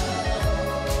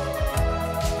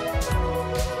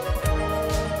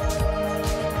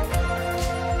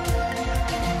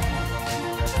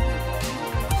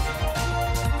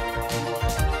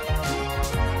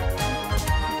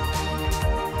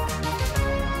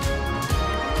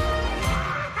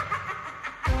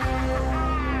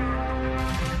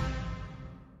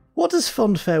 What does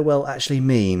fond farewell actually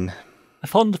mean? A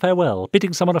fond farewell?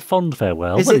 Bidding someone a fond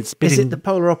farewell? Is, well, it the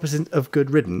polar opposite of good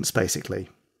riddance, basically?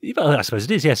 Well, I suppose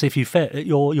it is, yes. If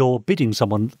you're bidding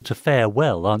someone to fare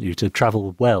well, aren't you? To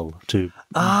travel well, to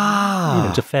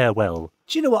fare well.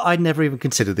 Do you know what? I'd never even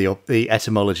considered the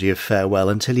etymology of farewell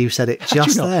until you said it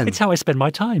just then. It's how I spend my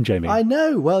time, Jamie. I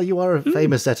know. Well, you are a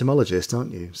famous etymologist,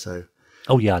 aren't you? So.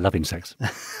 Oh yeah, I love insects.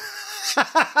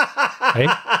 Hey?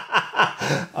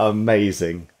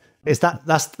 Amazing.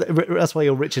 That's why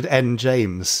you're Richard N.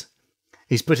 James.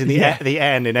 He's putting the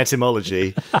N in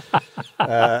etymology.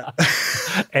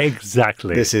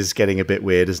 Exactly. This is getting a bit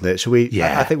weird, isn't it? Shall we?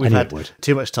 Yeah, I think we've had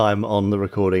too much time on the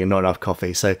recording and not enough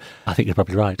coffee. So I think you're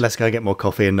probably right. Let's go and get more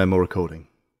coffee and no more recording.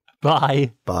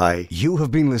 Bye. Bye. You have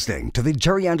been listening to the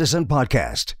Gerry Anderson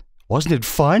Podcast. Wasn't it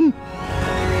fun?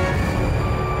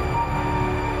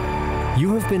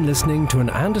 You have been listening to an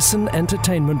Anderson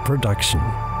Entertainment production.